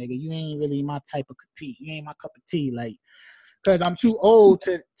 yo, my nigga, you ain't really my type of tea, you ain't my cup of tea, like, because I'm too old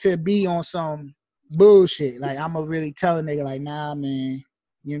to be on some bullshit. Like, I'm gonna really tell a nigga like, nah, man, you know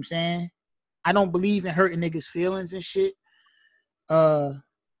what I'm saying? I don't believe in hurting niggas' feelings and shit,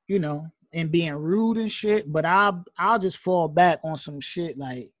 you know, and being rude and shit, but I'll just fall back on some shit,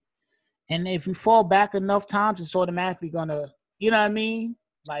 like. And if you fall back enough times, it's automatically gonna, you know what I mean?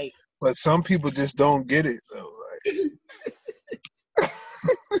 Like, but some people just don't get it though. Like,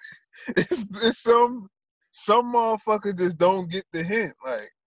 it's some motherfucker just don't get the hint.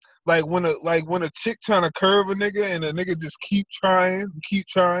 Like when a chick trying to curve a nigga and a nigga just keep trying,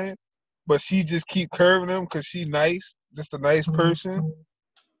 but she just keep curving him because she nice, just a nice person.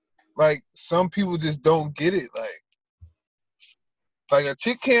 Like, some people just don't get it. Like a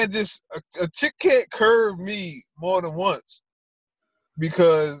chick can't curve me more than once,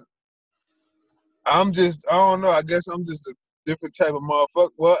 because I don't know, I guess I'm just a different type of motherfucker.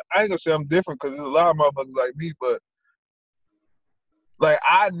 Well, I ain't gonna say I'm different, because there's a lot of motherfuckers like me, but like,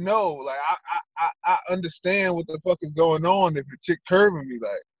 I know, like, I understand what the fuck is going on if a chick curving me.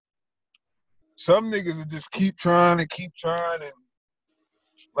 Like, some niggas will just keep trying and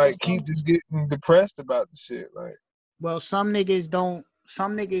like keep just getting depressed about the shit. Like, well, some niggas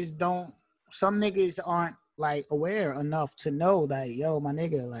aren't like aware enough to know that, yo, my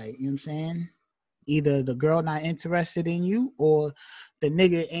nigga, like, you know what I'm saying? Either the girl not interested in you or the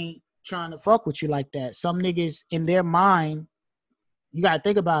nigga ain't trying to fuck with you like that. Some niggas in their mind, you gotta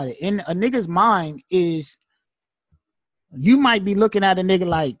think about it. In a nigga's mind is you might be looking at a nigga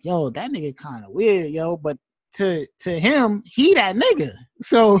like, yo, that nigga kind of weird, yo, but to him, he that nigga.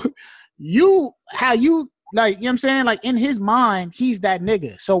 So how you like, you know what I'm saying? Like in his mind, he's that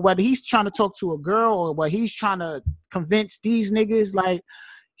nigga. So whether he's trying to talk to a girl or whether he's trying to convince these niggas, like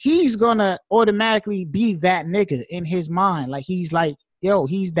he's gonna automatically be that nigga in his mind. Like he's like, yo,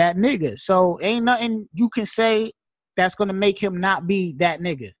 he's that nigga. So ain't nothing you can say that's gonna make him not be that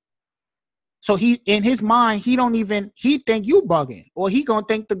nigga. So he in his mind, he think you bugging or he gonna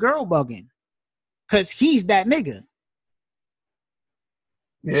think the girl bugging. Cause he's that nigga.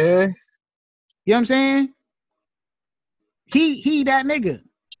 Yeah. You know what I'm saying? He that nigga.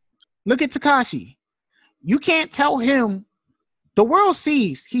 Look at Tekashi. You can't tell him. The world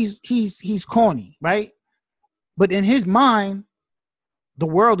sees he's corny, right? But in his mind, the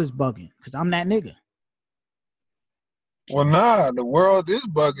world is bugging because I'm that nigga. Well, nah, the world is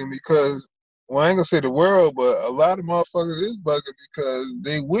bugging because, well, I ain't gonna say the world, but a lot of motherfuckers is bugging because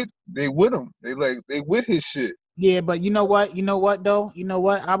they with him. They with his shit. Yeah, but you know what? Though? You know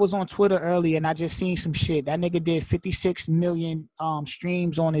what? I was on Twitter earlier and I just seen some shit. That nigga did 56 million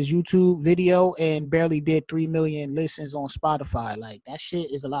streams on his YouTube video and barely did 3 million listens on Spotify. Like that shit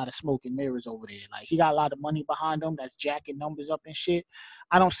is a lot of smoke and mirrors over there. Like he got a lot of money behind him that's jacking numbers up and shit.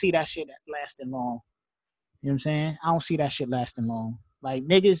 I don't see that shit lasting long. You know what I'm saying? I don't see that shit lasting long. Like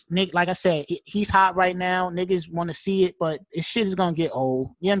niggas, like I said, he's hot right now. Niggas want to see it, but this shit is gonna get old.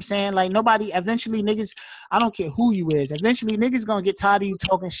 You know what I'm saying? Like nobody, eventually niggas, I don't care who you is, eventually niggas gonna get tired of you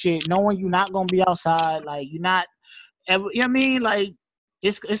talking shit, knowing you not gonna be outside, like you're not ever, you know what I mean? Like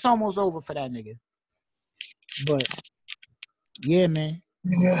it's almost over for that nigga. But yeah, man.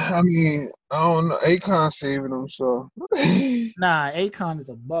 Yeah, I mean, I don't know. Akon saving him, so. Nah, Akon is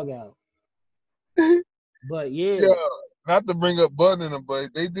a bug out. But yeah. Not to bring up Button,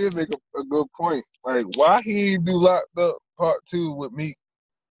 but they did make a good point. Like, why he do Locked Up Part 2 with Meek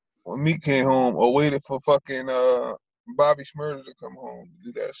when Meek came home, or waited for fucking Bobby Shmurda to come home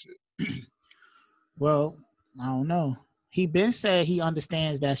to do that shit? Well, I don't know. He been said he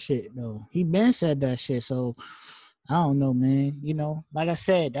understands that shit though. He been said that shit, so I don't know, man. You know, like I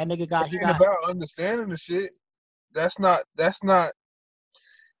said, that nigga got about understanding the shit. That's not.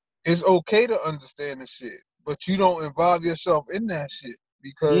 It's okay to understand the shit, but you don't involve yourself in that shit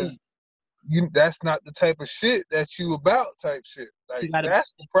because that's not the type of shit that you about type shit. Like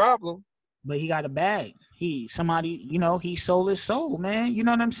that's the problem. But he got a bag. He sold his soul, man. You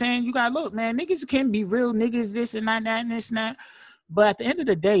know what I'm saying? You gotta look, man. Niggas can be real niggas, this and that and this and that. But at the end of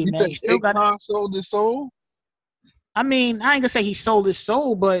the day, you man, think Akon sold his soul? I mean, I ain't gonna say he sold his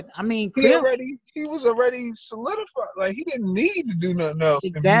soul, but I mean, he was already solidified. Like he didn't need to do nothing else.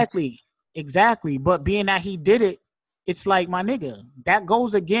 Exactly. But being that he did it, it's like, my nigga, that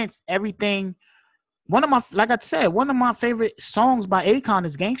goes against everything. Like I said, one of my favorite songs by Akon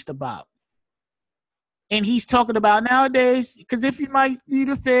is Gangsta Bop. And he's talking about nowadays, because if you might be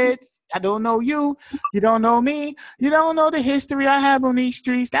the feds, I don't know you, you don't know me, you don't know the history I have on these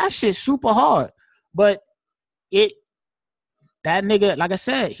streets. That shit's super hard. But that nigga, like I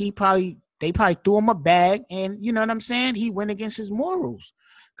said, they probably threw him a bag, and you know what I'm saying? He went against his morals.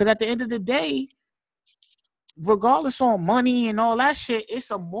 Because at the end of the day, regardless on money and all that shit,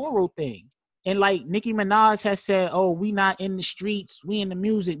 it's a moral thing. And like Nicki Minaj has said, oh, we not in the streets, we in the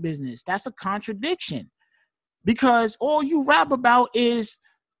music business. That's a contradiction. Because all you rap about is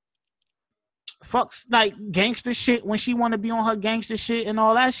fucks like gangster shit when she want to be on her gangster shit and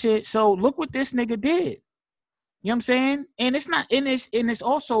all that shit. So look what this nigga did. You know what I'm saying? And it's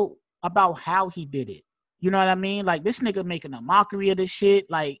also about how he did it. You know what I mean? Like this nigga making a mockery of this shit.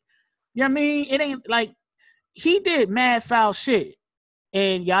 Like, you know what I mean? It ain't like he did mad foul shit.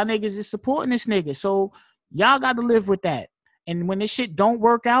 And y'all niggas is supporting this nigga. So y'all got to live with that. And when this shit don't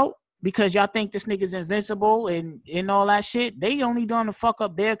work out, because y'all think this nigga's invincible and all that shit, they only gonna fuck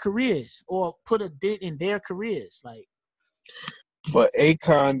up their careers or put a dent in their careers. Like, but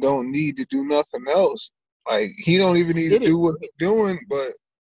Akon don't need to do nothing else. Like he don't even need to do what he's doing. But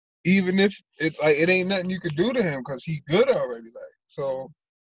even if it ain't nothing you could do to him because he's good already. Like so,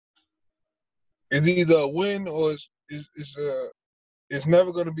 it's either a win or it's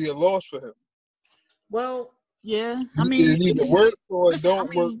never gonna be a loss for him. Well. Yeah, I mean, it either work or it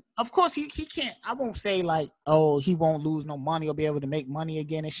don't work. Of course, he can't. I won't say like, oh, he won't lose no money or be able to make money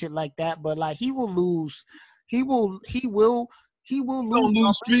again and shit like that. But like, he will lose. He will lose. Don't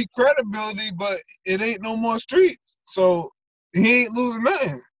lose street credibility, but it ain't no more streets, so he ain't losing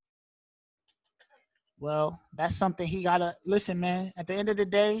nothing. Well, that's something he gotta listen, man. At the end of the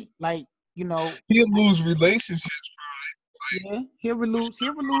day, like, you know, He'll lose relationships. yeah, he'll lose.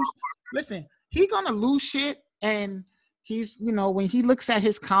 He'll lose. Listen, he gonna lose shit, and he's, you know, when he looks at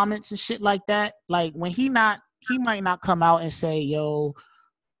his comments and shit like that, like when he might not come out and say, yo,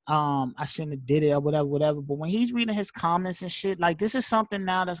 I shouldn't have did it or whatever. But when he's reading his comments and shit, like this is something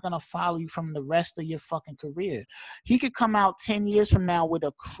now that's gonna follow you from the rest of your fucking career. He could come out 10 years from now with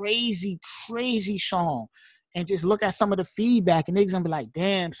a crazy, crazy song and just look at some of the feedback and niggas gonna be like,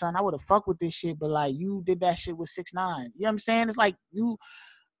 damn, son, I would have fucked with this shit, but like you did that shit with 6ix9ine. You know what I'm saying? It's like you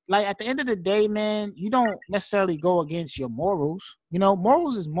like at the end of the day, man, you don't necessarily go against your morals. You know,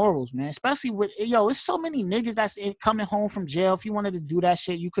 morals is morals, man. Especially with it's so many niggas that's coming home from jail. If you wanted to do that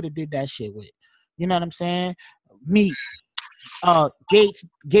shit, you could have did that shit with. You know what I'm saying? Meek, Gates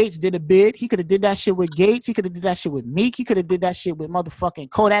did a bid. He could have did that shit with Gates. He could have did that shit with Meek. He could have did that shit with motherfucking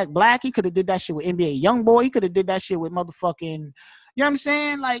Kodak Black. He could have did that shit with NBA YoungBoy. He could have did that shit with motherfucking. You know what I'm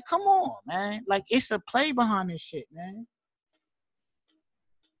saying? Like, come on, man. Like, it's a play behind this shit, man.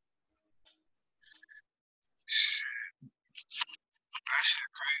 That shit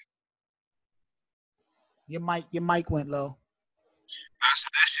crazy. Your mic went low. That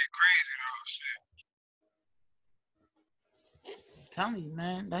shit crazy though. Shit. I'm telling you,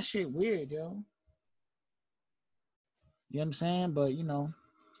 man, that shit weird, yo. You know what I'm saying? But you know,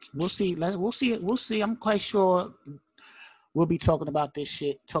 we'll see. We'll see. I'm quite sure we'll be talking about this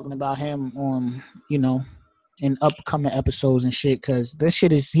shit, talking about him on, you know, in upcoming episodes and shit, because this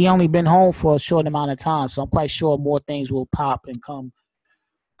shit he only been home for a short amount of time, so I'm quite sure more things will pop and come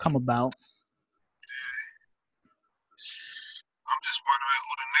about. I'm just wondering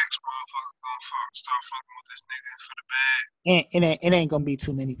who the next motherfucker gonna start fucking with this nigga for the bag. It ain't gonna be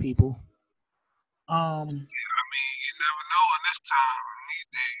too many people. Yeah, I mean, you never know in this time these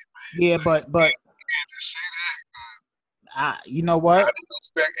days, man. Yeah, like, but you can't just say that. You know what? I didn't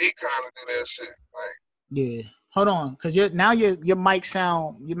expect Akon to do that shit. Like, yeah. Hold on, cause your mic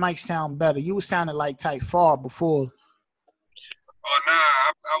sound better. You was sounding like type far before. oh nah,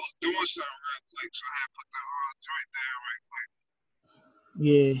 I was doing something real quick, so I had to put the joint down right quick.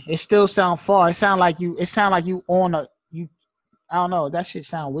 Yeah, it still sound far. It sound like you on a you. I don't know. That shit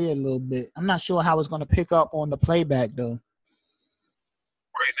sound weird a little bit. I'm not sure how it's gonna pick up on the playback though.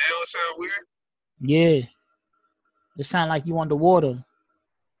 Right now it sound weird. Yeah, it sound like you underwater.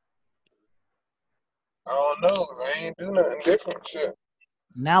 I don't know. I ain't do nothing different. Shit.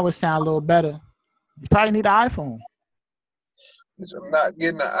 Now it sound a little better. You probably need an iPhone. I'm not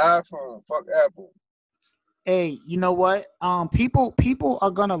getting an iPhone. Fuck Apple. Hey, you know what? People are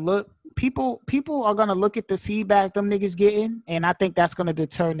gonna look. People are gonna look at the feedback them niggas getting, and I think that's gonna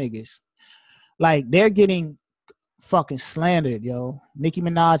deter niggas. Like they're getting fucking slandered, yo. Nicki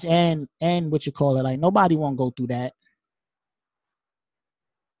Minaj and what you call it. Like nobody won't go through that.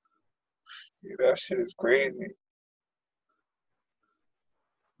 Yeah, that shit is crazy.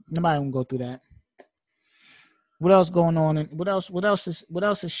 Nobody won't go through that. What else going on? And what else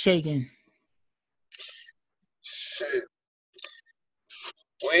is shaking? Shit.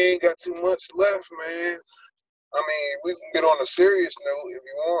 We ain't got too much left, man. I mean, we can get on a serious note if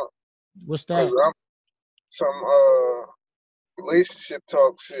you want. What's that? Some relationship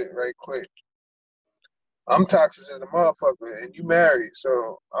talk shit right quick. I'm toxic as a motherfucker, and you married,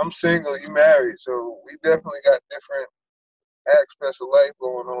 so I'm single, you married, so we definitely got different aspects of life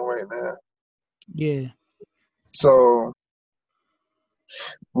going on right now. Yeah. So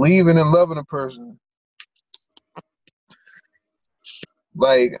leaving and loving a person,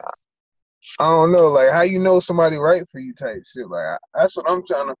 like, I don't know, like how you know somebody right for you type shit. Like that's what I'm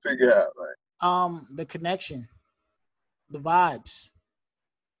trying to figure out. Like the connection, the vibes.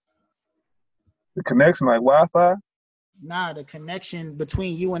 The connection, like Wi-Fi. Nah, the connection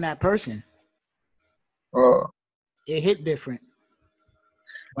between you and that person. Oh, it hit different.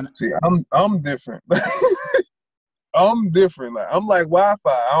 See, I'm different. I'm different. Like I'm like Wi-Fi.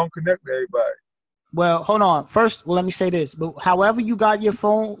 I don't connect to everybody. Well, hold on. First, let me say this. But however you got your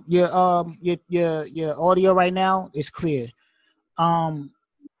phone, your audio right now is clear.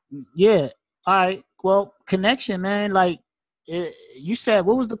 Yeah. All right. Well, connection, man. Like you said,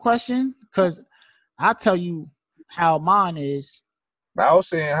 what was the question? Because I'll tell you how mine is. I was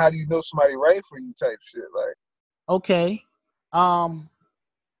saying, how do you know somebody right for you type shit? Like, okay.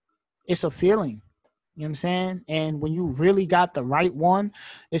 It's a feeling. You know what I'm saying? And when you really got the right one,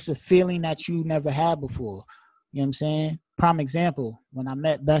 it's a feeling that you never had before. You know what I'm saying? Prime example, when I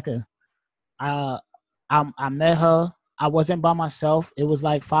met Becca, I met her. I wasn't by myself. It was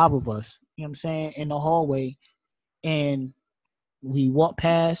like 5 of us, you know what I'm saying, in the hallway. And we walked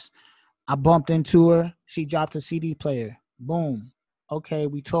past I bumped into her. She dropped a CD player. Boom. Okay,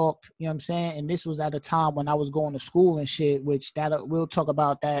 we talked, you know what I'm saying? And this was at a time when I was going to school and shit, which we'll talk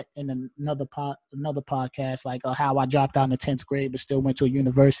about that in another podcast, like how I dropped out in the 10th grade but still went to a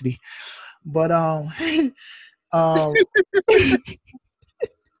university. But um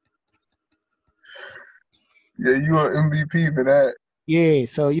Yeah, you are MVP for that. yeah,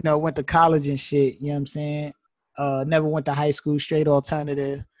 so went to college and shit, you know what I'm saying? Never went to high school, straight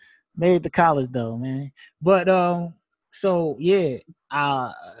alternative. Made it to college though, man. But so yeah,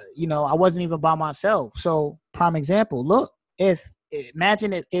 I wasn't even by myself. So prime example, look,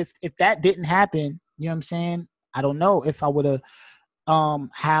 imagine if that didn't happen, you know what I'm saying? I don't know if I would have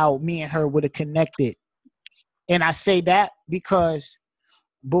how me and her would have connected. And I say that because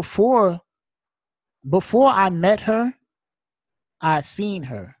before I met her, I seen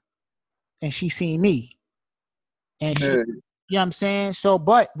her and she seen me. And she, you know what I'm saying? So,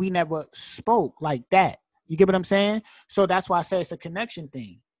 but we never spoke like that. You get what I'm saying? So that's why I say it's a connection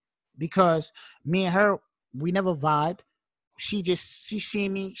thing. Because me and her, we never vibed. She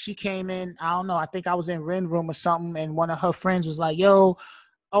seen me. She came in. I don't know. I think I was in Ren Room or something. And one of her friends was like, yo,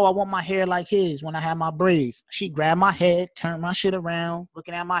 oh, I want my hair like his when I had my braids. She grabbed my head, turned my shit around,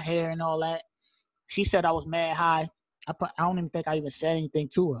 looking at my hair and all that. She said I was mad high. I don't even think I even said anything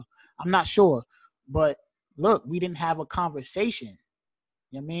to her. I'm not sure. But look, we didn't have a conversation.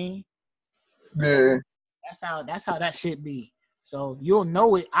 You know what I mean? Yeah. That's how that shit be. So you'll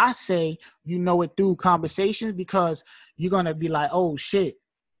know it. I say you know it through conversations because you're gonna be like, oh shit.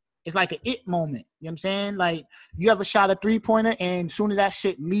 It's like an it moment. You know what I'm saying? Like you ever shot a 3-pointer and as soon as that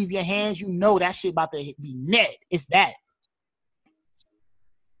shit leave your hands, you know that shit about to be net. It's that.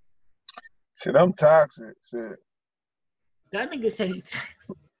 Shit, I'm toxic. Shit. That nigga say he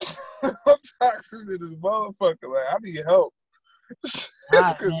toxic. I'm toxic to this motherfucker. Like, I need help. All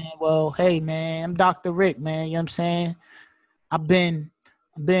right, man. Well, hey, man, I'm Dr. Rick, man. You know what I'm saying? I've been.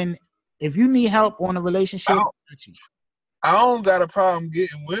 If you need help on a relationship, I don't got a problem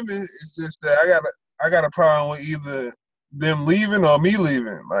getting women. It's just that I got a problem with either them leaving or me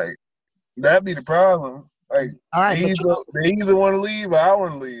leaving. Like that'd be the problem. Like all right, they either want to leave or I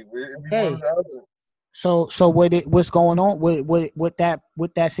want to leave. Okay. So what's going on with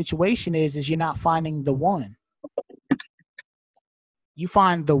that situation is you're not finding the one. You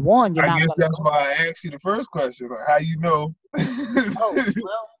find the one. I guess that's why I asked you the first question. Like, how you know? Oh,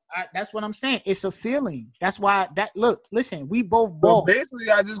 well, that's what I'm saying. It's a feeling. That's why listen, we both ball. So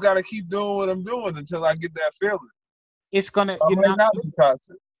basically, I just gotta keep doing what I'm doing until I get that feeling. It's gonna. So you're not be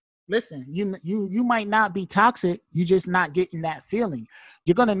toxic. Listen, you might not be toxic. You just not getting that feeling.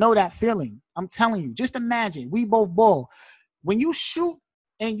 You're gonna know that feeling. I'm telling you. Just imagine we both ball. When you shoot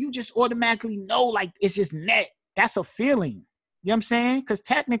and you just automatically know like it's just net. That's a feeling. You know what I'm saying? Because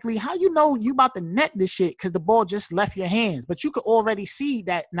technically, how you know you about to net this shit? Because the ball just left your hands. But you could already see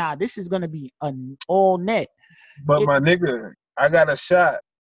that, nah, this is going to be an all net. But my nigga, I got a shot.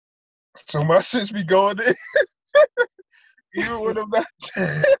 So my shit be going in. Even when I'm not.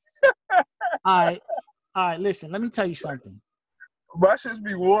 All right, listen, let me tell you something. My shit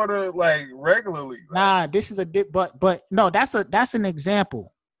be water like regularly. Nah, this is a dip, but no, that's an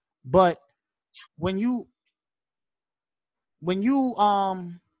example. But when you dealing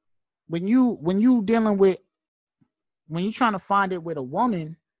with, when you're trying to find it with a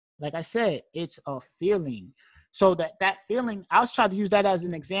woman, like I said, it's a feeling. So that feeling, I was trying to use that as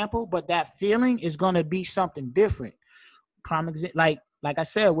an example, but that feeling is going to be something different. Like I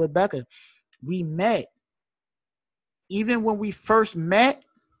said with Becca, we met. Even when we first met,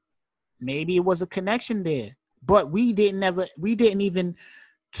 maybe it was a connection there, but we didn't even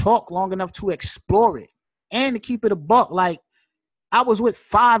talk long enough to explore it. And to keep it a buck, like I was with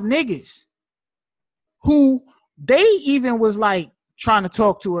 5 niggas who they even was like trying to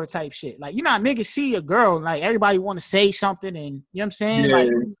talk to her type shit. Like, you know how niggas see a girl, like everybody want to say something and, you know what I'm saying? Yeah.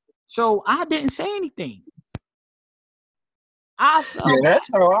 Like, so I didn't say anything. Yeah, that's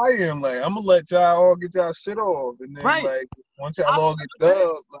how I am. Like, I'm gonna let y'all all get y'all shit off. And then like once y'all all get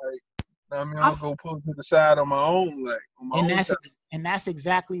dubbed, like I mean I'll go pull to the side on my own, like on my own time. And that's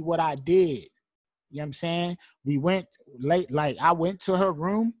exactly what I did. You know what I'm saying? We went late, like I went to her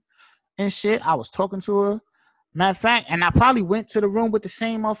room and shit. I was talking to her. Matter of fact, and I probably went to the room with the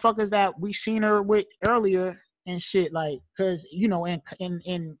same motherfuckers that we seen her with earlier and shit. Like, cause you know, in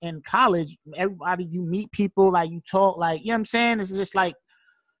college, everybody, you meet people, like you talk, like, you know what I'm saying? It's just like,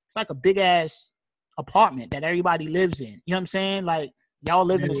 it's like a big ass apartment that everybody lives in. You know what I'm saying? Like y'all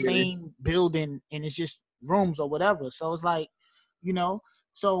live in the same building and it's just rooms or whatever. So it's like, you know,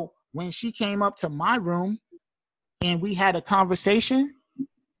 so when she came up to my room and we had a conversation,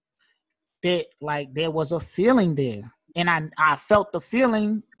 that like there was a feeling there, and I felt the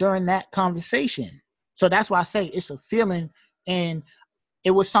feeling during that conversation. So that's why I say it's a feeling, and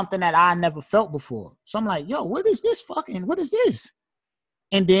it was something that I never felt before. So I'm like, yo, what is this fucking? What is this?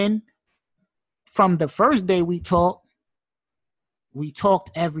 And then from the first day we talked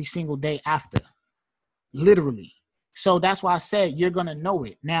every single day after, literally. So that's why I said you're gonna know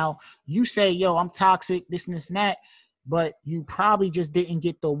it. Now you say, yo, I'm toxic, this and this and that, but you probably just didn't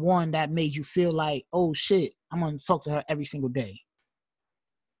get the one that made you feel like, oh shit, I'm gonna talk to her every single day.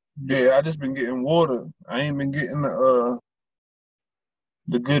 Yeah, I just been getting water. I ain't been getting the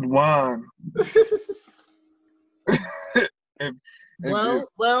good wine.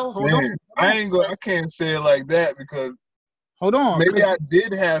 Well, hold on. I can't say it like that because hold on. Maybe I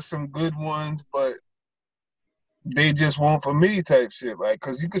did have some good ones, but they just weren't for me type shit. Like,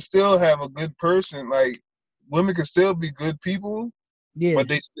 cause you could still have a good person. Like, women can still be good people, yeah, but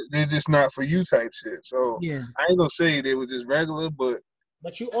they're just not for you type shit. So yeah, I ain't gonna say they were just regular, but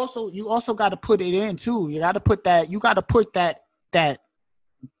you also got to put it in too. You got to put that. You got to put the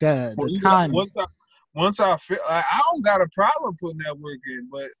time. Once I feel, I don't got a problem putting that work in,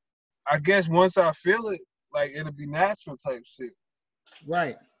 but I guess once I feel it, like it'll be natural type shit.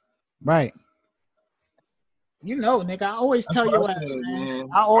 Right. You know, nigga, I always tell you, man.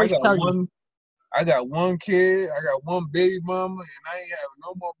 I always tell you. I got one kid, I got one baby mama, and I ain't having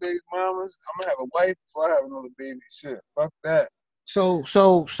no more baby mamas. I'm gonna have a wife before I have another baby. Shit, fuck that. So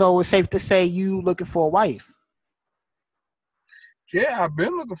it's safe to say you looking for a wife. Yeah, I've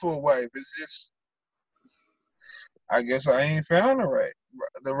been looking for a wife. It's just, I guess I ain't found the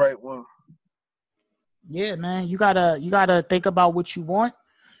right one. Yeah, man, you gotta think about what you want,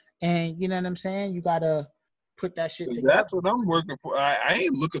 and you know what I'm saying. You gotta put that shit together. That's what I'm working for. I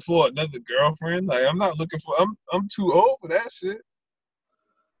ain't looking for another girlfriend. Like I'm not looking for. I'm too old for that shit.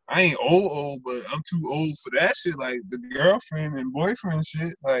 I ain't old, but I'm too old for that shit. Like the girlfriend and boyfriend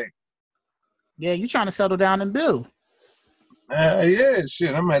shit. Like, yeah, you trying to settle down and build. Yeah,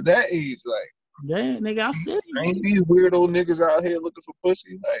 shit. I'm at that age. Like, yeah, nigga, I feel you. Ain't these weirdo niggas out here looking for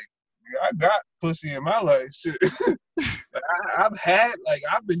pussy? Like, I got pussy in my life. Shit. I've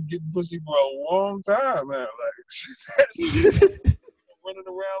been getting pussy for a long time now. Like, that's shit I'm running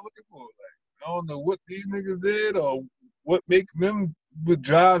around looking for. Like, I don't know what these niggas did or what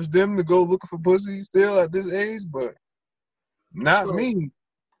drives them to go looking for pussy still at this age, but not me.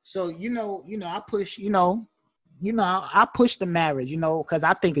 So I push. I push the marriage. Because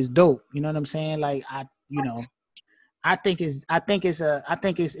I think it's dope. You know what I'm saying? Like I think it's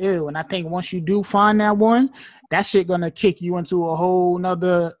ill, and I think once you do find that one, that shit gonna kick you into a whole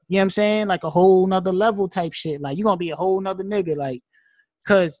nother, you know what I'm saying, like a whole nother level type shit. Like you're gonna be a whole nother nigga, like,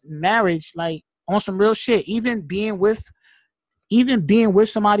 cause marriage, like on some real shit, even being with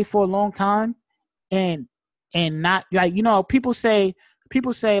somebody for a long time, and not like people say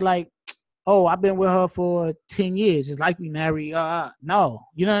like, oh, I've been with her for 10 years. It's like we married. No,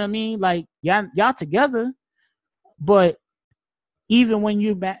 you know what I mean? Like y'all together. But even when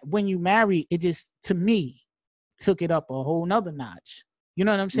you marry, it just, to me, took it up a whole nother notch. You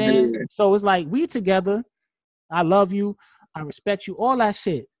know what I'm saying? Yeah. So it's like, we together. I love you. I respect you. All that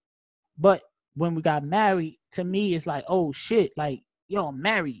shit. But when we got married, to me, it's like, oh shit, like, yo, I'm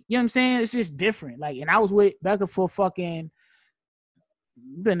married. You know what I'm saying? It's just different. Like, and I was with Becca for fucking,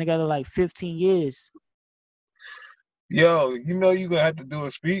 been together like 15 years. Yo, you're gonna have to do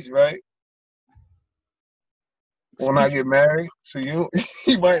a speech, right? When I get married, so you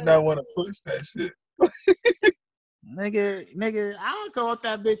might not want to push that shit. nigga, I'll go up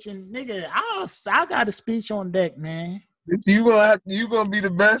that bitch and nigga, I got a speech on deck, man. You gonna be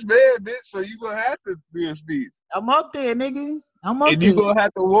the best man, bitch. So you gonna have to do a speech. I'm up there, nigga. And you gonna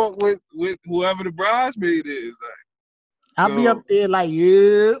have to walk with whoever the bridesmaid is. Like, I'll be up there like,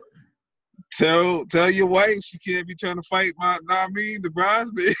 yeah. Tell your wife she can't be trying to fight the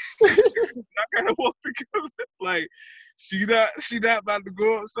bridesmaid. I gotta walk together. Like she not about to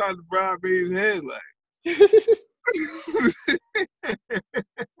go upside the bridesmaid's head. Like,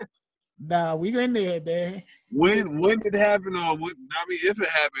 nah, we in there, man. When it happened, or what? I mean, if it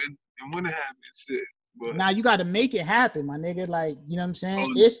happened and when it happened, shit. But now you got to make it happen, my nigga. Like, you know what I'm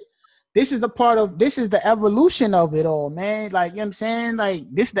saying? This is the evolution of it all, man. Like, you know what I'm saying? Like,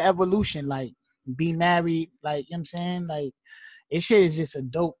 this is the evolution. Like, be married. Like, you know what I'm saying? Like, it shit is just a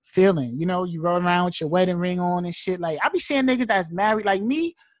dope feeling. You know, you roll around with your wedding ring on and shit. Like, I be seeing niggas that's married. Like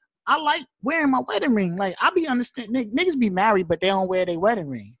me, I like wearing my wedding ring. Like, I be understanding niggas be married, but they don't wear their wedding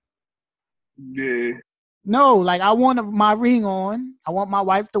ring. Yeah. No, like I want my ring on. I want my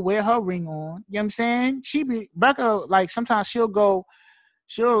wife to wear her ring on. You know what I'm saying? Becca, like sometimes she'll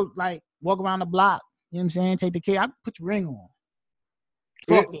like walk around the block. You know what I'm saying? Take the kid. I put the ring on.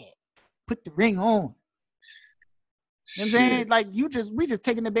 Fuck that. Put the ring on. You know what I'm saying? Like we just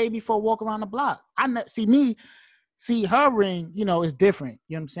taking the baby for a walk around the block. See her ring, you know, is different.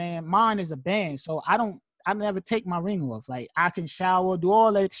 You know what I'm saying? Mine is a band, so I never take my ring off. Like I can shower, do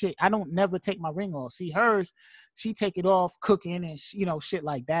all that shit. I don't never take my ring off. See hers, she take it off cooking and you know shit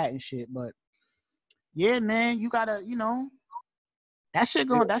like that and shit. But yeah, man, you gotta, you know, that shit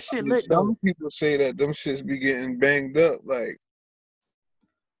lit though. Some people say that them shits be getting banged up. Like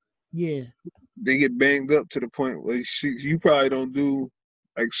yeah, they get banged up to the point where you probably don't do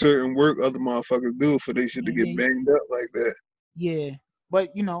like certain work other motherfuckers do for they shit to get banged up like that. Yeah,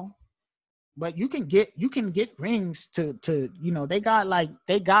 but you know. But you can get rings to you know, they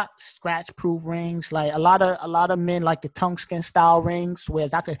got scratch proof rings. Like a lot of men like the tungsten style rings,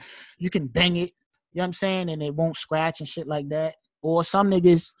 whereas you can bang it, you know what I'm saying, and it won't scratch and shit like that. Or some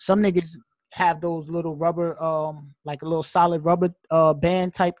niggas have those little rubber like a little solid rubber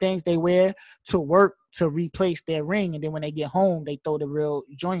band type things they wear to work to replace their ring, and then when they get home they throw the real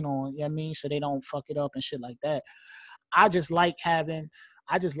joint on, you know what I mean, so they don't fuck it up and shit like that. I just like having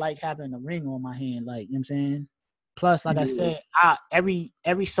a ring on my hand, like, you know what I'm saying? Plus, like I said,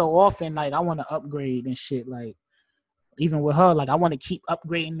 every so often, like, I want to upgrade and shit. Like, even with her, like, I want to keep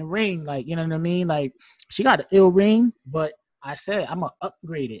upgrading the ring. Like, you know what I mean? Like, she got an ill ring, but I said, I'm going to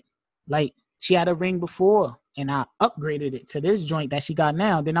upgrade it. Like, she had a ring before, and I upgraded it to this joint that she got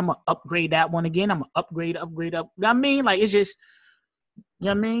now. Then I'm going to upgrade that one again. I'm going to upgrade. You know what I mean? Like, it's just, you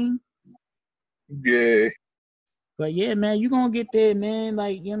know what I mean? Yeah. But yeah, man, you gonna get there, man.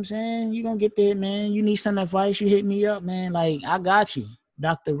 Like, you know what I'm saying? You gonna get there, man. You need some advice, you hit me up, man. Like, I got you.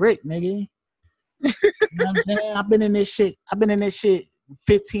 Dr. Rick, nigga. You know what I'm saying? I've been in this shit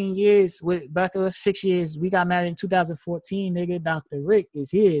 15 years with Becca, 6 years. We got married in 2014, nigga. Dr. Rick is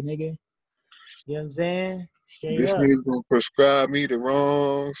here, nigga. You know what I'm saying? Straight this up. nigga's gonna prescribe me the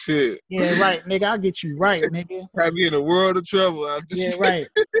wrong shit. Yeah, right, nigga. I'll get you right, nigga. Have me in a world of trouble. Yeah, right.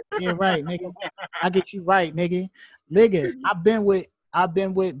 Yeah, right, nigga. I get you right, nigga. Nigga, I've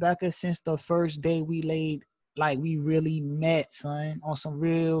been with Becca since the first day we laid, like we really met, son, on some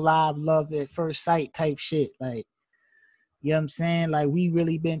real live love at first sight type shit. Like, you know what I'm saying? Like, we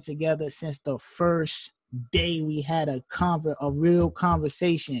really been together since the first day we had a real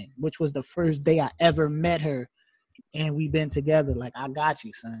conversation, which was the first day I ever met her, and we been together. Like, I got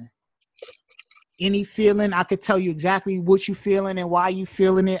you, son. Any feeling, I could tell you exactly what you feeling and why you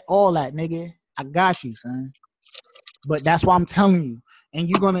feeling it, all that, nigga. I got you, son. But that's why I'm telling you, and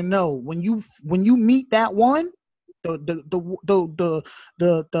you're gonna know when you meet that one, the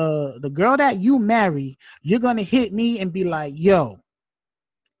girl that you marry, you're gonna hit me and be like, yo,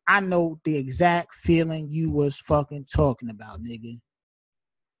 I know the exact feeling you was fucking talking about, nigga.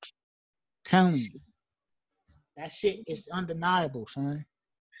 Telling you, that shit is undeniable, son.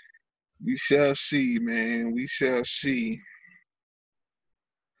 We shall see, man. We shall see.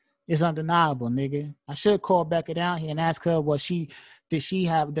 It's undeniable, nigga. I should call Becca down here and ask her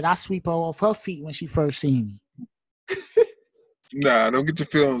did I sweep her off her feet when she first seen me? Nah, don't get your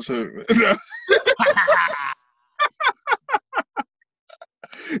feelings hurt, man.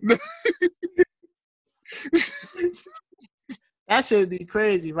 That should be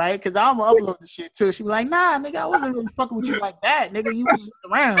crazy, right? Because I'm gonna upload the shit too. She be like, nah, nigga, I wasn't really fucking with you like that, nigga. You was just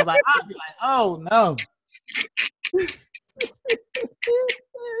around. Like, I'd be like, oh no.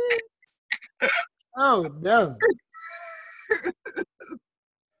 Oh no.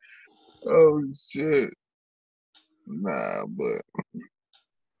 Oh shit. Nah, but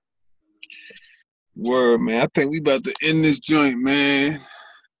word, man. I think we about to end this joint, man.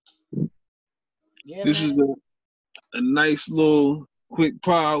 Yeah, this man. is a nice little quick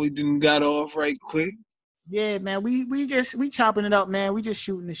pod. We didn't got off right quick. Yeah, man. We chopping it up, man. We just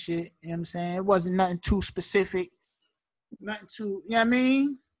shooting the shit. You know what I'm saying? It wasn't nothing too specific. Nothing too, you know what I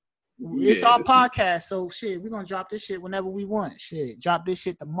mean? It's our podcast, so shit, we're gonna drop this shit whenever we want. Shit, drop this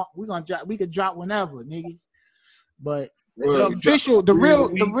shit we could drop whenever, niggas. But the official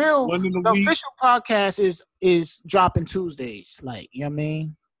podcast is dropping Tuesdays. Like, you know what I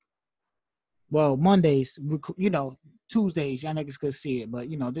mean? Well, Mondays, you know, Tuesdays, y'all niggas could see it. But,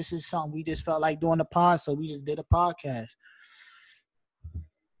 you know, this is something we just felt like doing a pod, so we just did a podcast.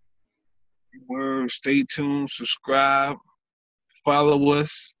 Word, stay tuned, subscribe, follow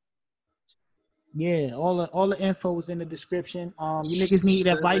us. Yeah, all the info is in the description. You niggas need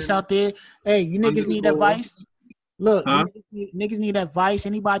advice out there. Hey, you niggas need advice. Look, niggas need advice.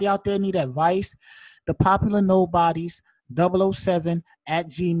 Anybody out there need advice? The popular nobodies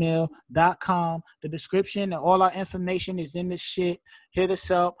 007@gmail.com. The description and all our information is in this shit. Hit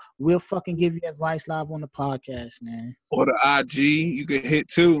us up. We'll fucking give you advice live on the podcast, man. Or the IG, you can hit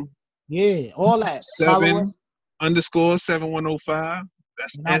too. Yeah, all that. Follow us. 7_7105.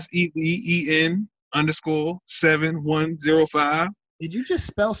 That's SEVEN_7105. Did you just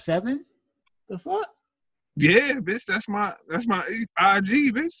spell 7? The fuck? Yeah, bitch. That's my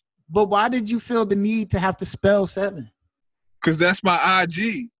IG, bitch. But why did you feel the need to have to spell 7? Cause that's my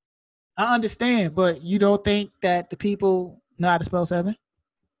IG. I understand, but you don't think that the people know how to spell 7?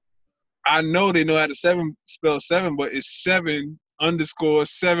 I know they know how to spell 7, but it's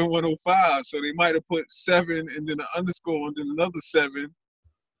 7_7105. So they might have put 7 and then an underscore and then another 7.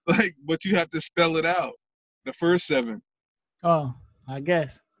 Like, but you have to spell it out. The first 7. Oh, I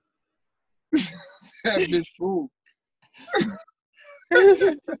guess. That bitch fool.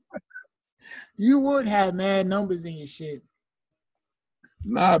 You would have mad numbers in your shit.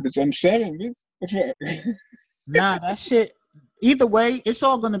 Nah, bitch, I'm 7, bitch. Nah, that shit. Either way, it's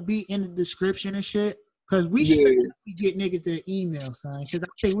all gonna be in the description and shit. Cause we should get niggas to email, son. Cause I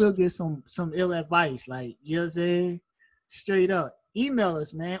think we'll get some ill advice. Like, you know what I'm saying? Straight up. Email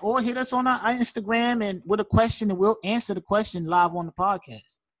us, man. Or hit us on our Instagram and with a question, and we'll answer the question live on the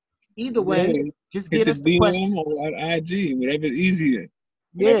podcast. Either way, just get us the question. Or on IG, whatever's easier.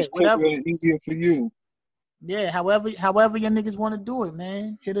 Yeah, whatever. Easier for you. Yeah, however your niggas want to do it,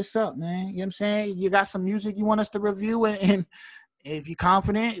 man. Hit us up, man. You know what I'm saying? You got some music you want us to review, and if you're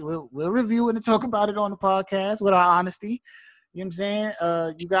confident, we'll review it and talk about it on the podcast with our honesty. You know what I'm saying?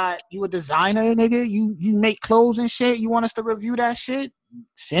 You a designer, nigga. You make clothes and shit. You want us to review that shit?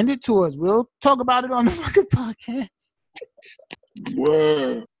 Send it to us. We'll talk about it on the fucking podcast.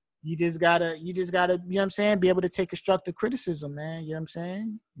 Word. You just gotta, you know what I'm saying? Be able to take constructive criticism, man. You know what I'm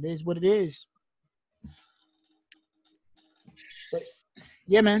saying? It is what it is. But,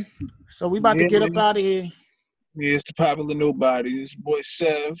 yeah, man. So we about to get up out of here. Yeah, it's the popular nobody. It's boy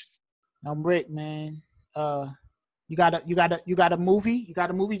Sev. I'm Rick, man. You got a movie? You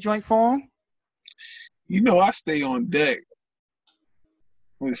got a movie joint for him? You know I stay on deck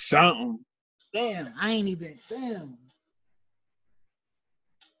with something. Damn.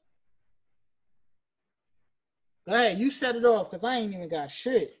 Go ahead, you set it off, because I ain't even got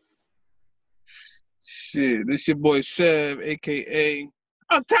shit. Shit, this your boy Sev, a.k.a.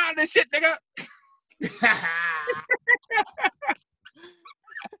 I'm tired of this shit, nigga.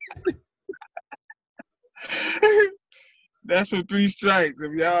 That's for 3 strikes,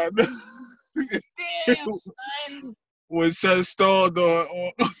 if y'all know. Damn, son. When Sev stalled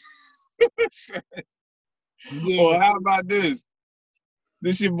on Yeah. Or how about this?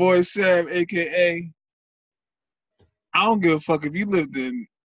 This your boy Sev, a.k.a. I don't give a fuck if you lived in...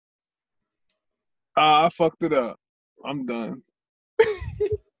 I fucked it up. I'm done.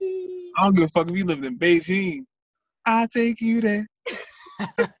 I don't give a fuck if you lived in Beijing. I'll take you there.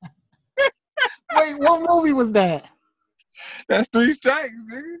 Wait, what movie was that? That's 3 strikes,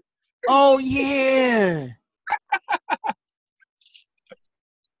 nigga. Oh, yeah.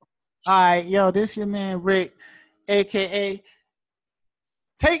 All right, yo, this your man Rick, a.k.a.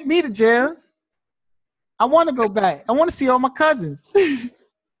 Take me to jail. I want to go back. I want to see all my cousins.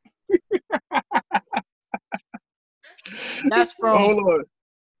 That's from... Hold on.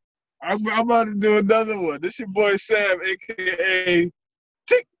 I'm about to do another one. This your boy Sam, a.k.a.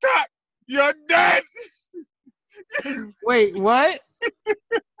 TikTok. You're dead. Wait, what?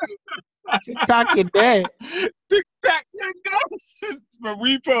 TikTok, you're dead. TikTok, you're dead. For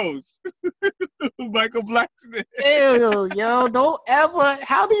repos. Michael Blacksmith. Ew, yo, don't ever...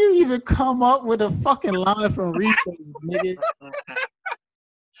 How do you even come up with a fucking line from repos, nigga?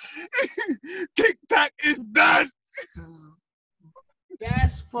 TikTok is done.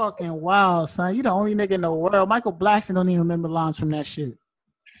 That's fucking wild, son. You the only nigga in the world. Michael Blackson don't even remember lines from that shit.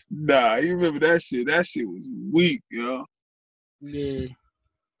 Nah, you remember that shit. That shit was weak, yo. Yeah.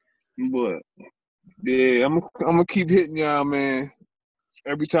 But, yeah, I'm gonna keep hitting y'all, man.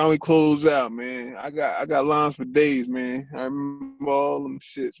 Every time we close out, man. I got lines for days, man. I remember all them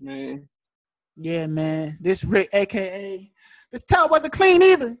shits, man. Yeah, man. This Rick, a.k.a. This towel wasn't clean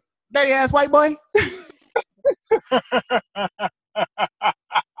either. Dirty ass white boy.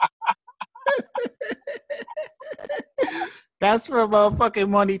 That's from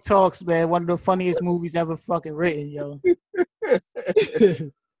fucking Money Talks, man. One of the funniest movies ever fucking written, yo.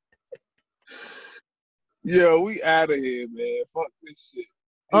 Yo, we out of here, man. Fuck this shit.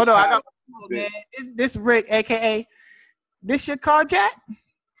 Oh no, I got man. This Rick, a.k.a. This your car, Jack?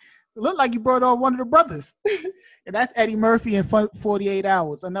 It looked like you brought on one of the brothers. And that's Eddie Murphy in 48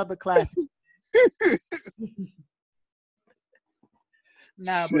 Hours, another classic.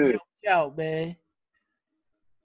 Nah, but no doubt, man.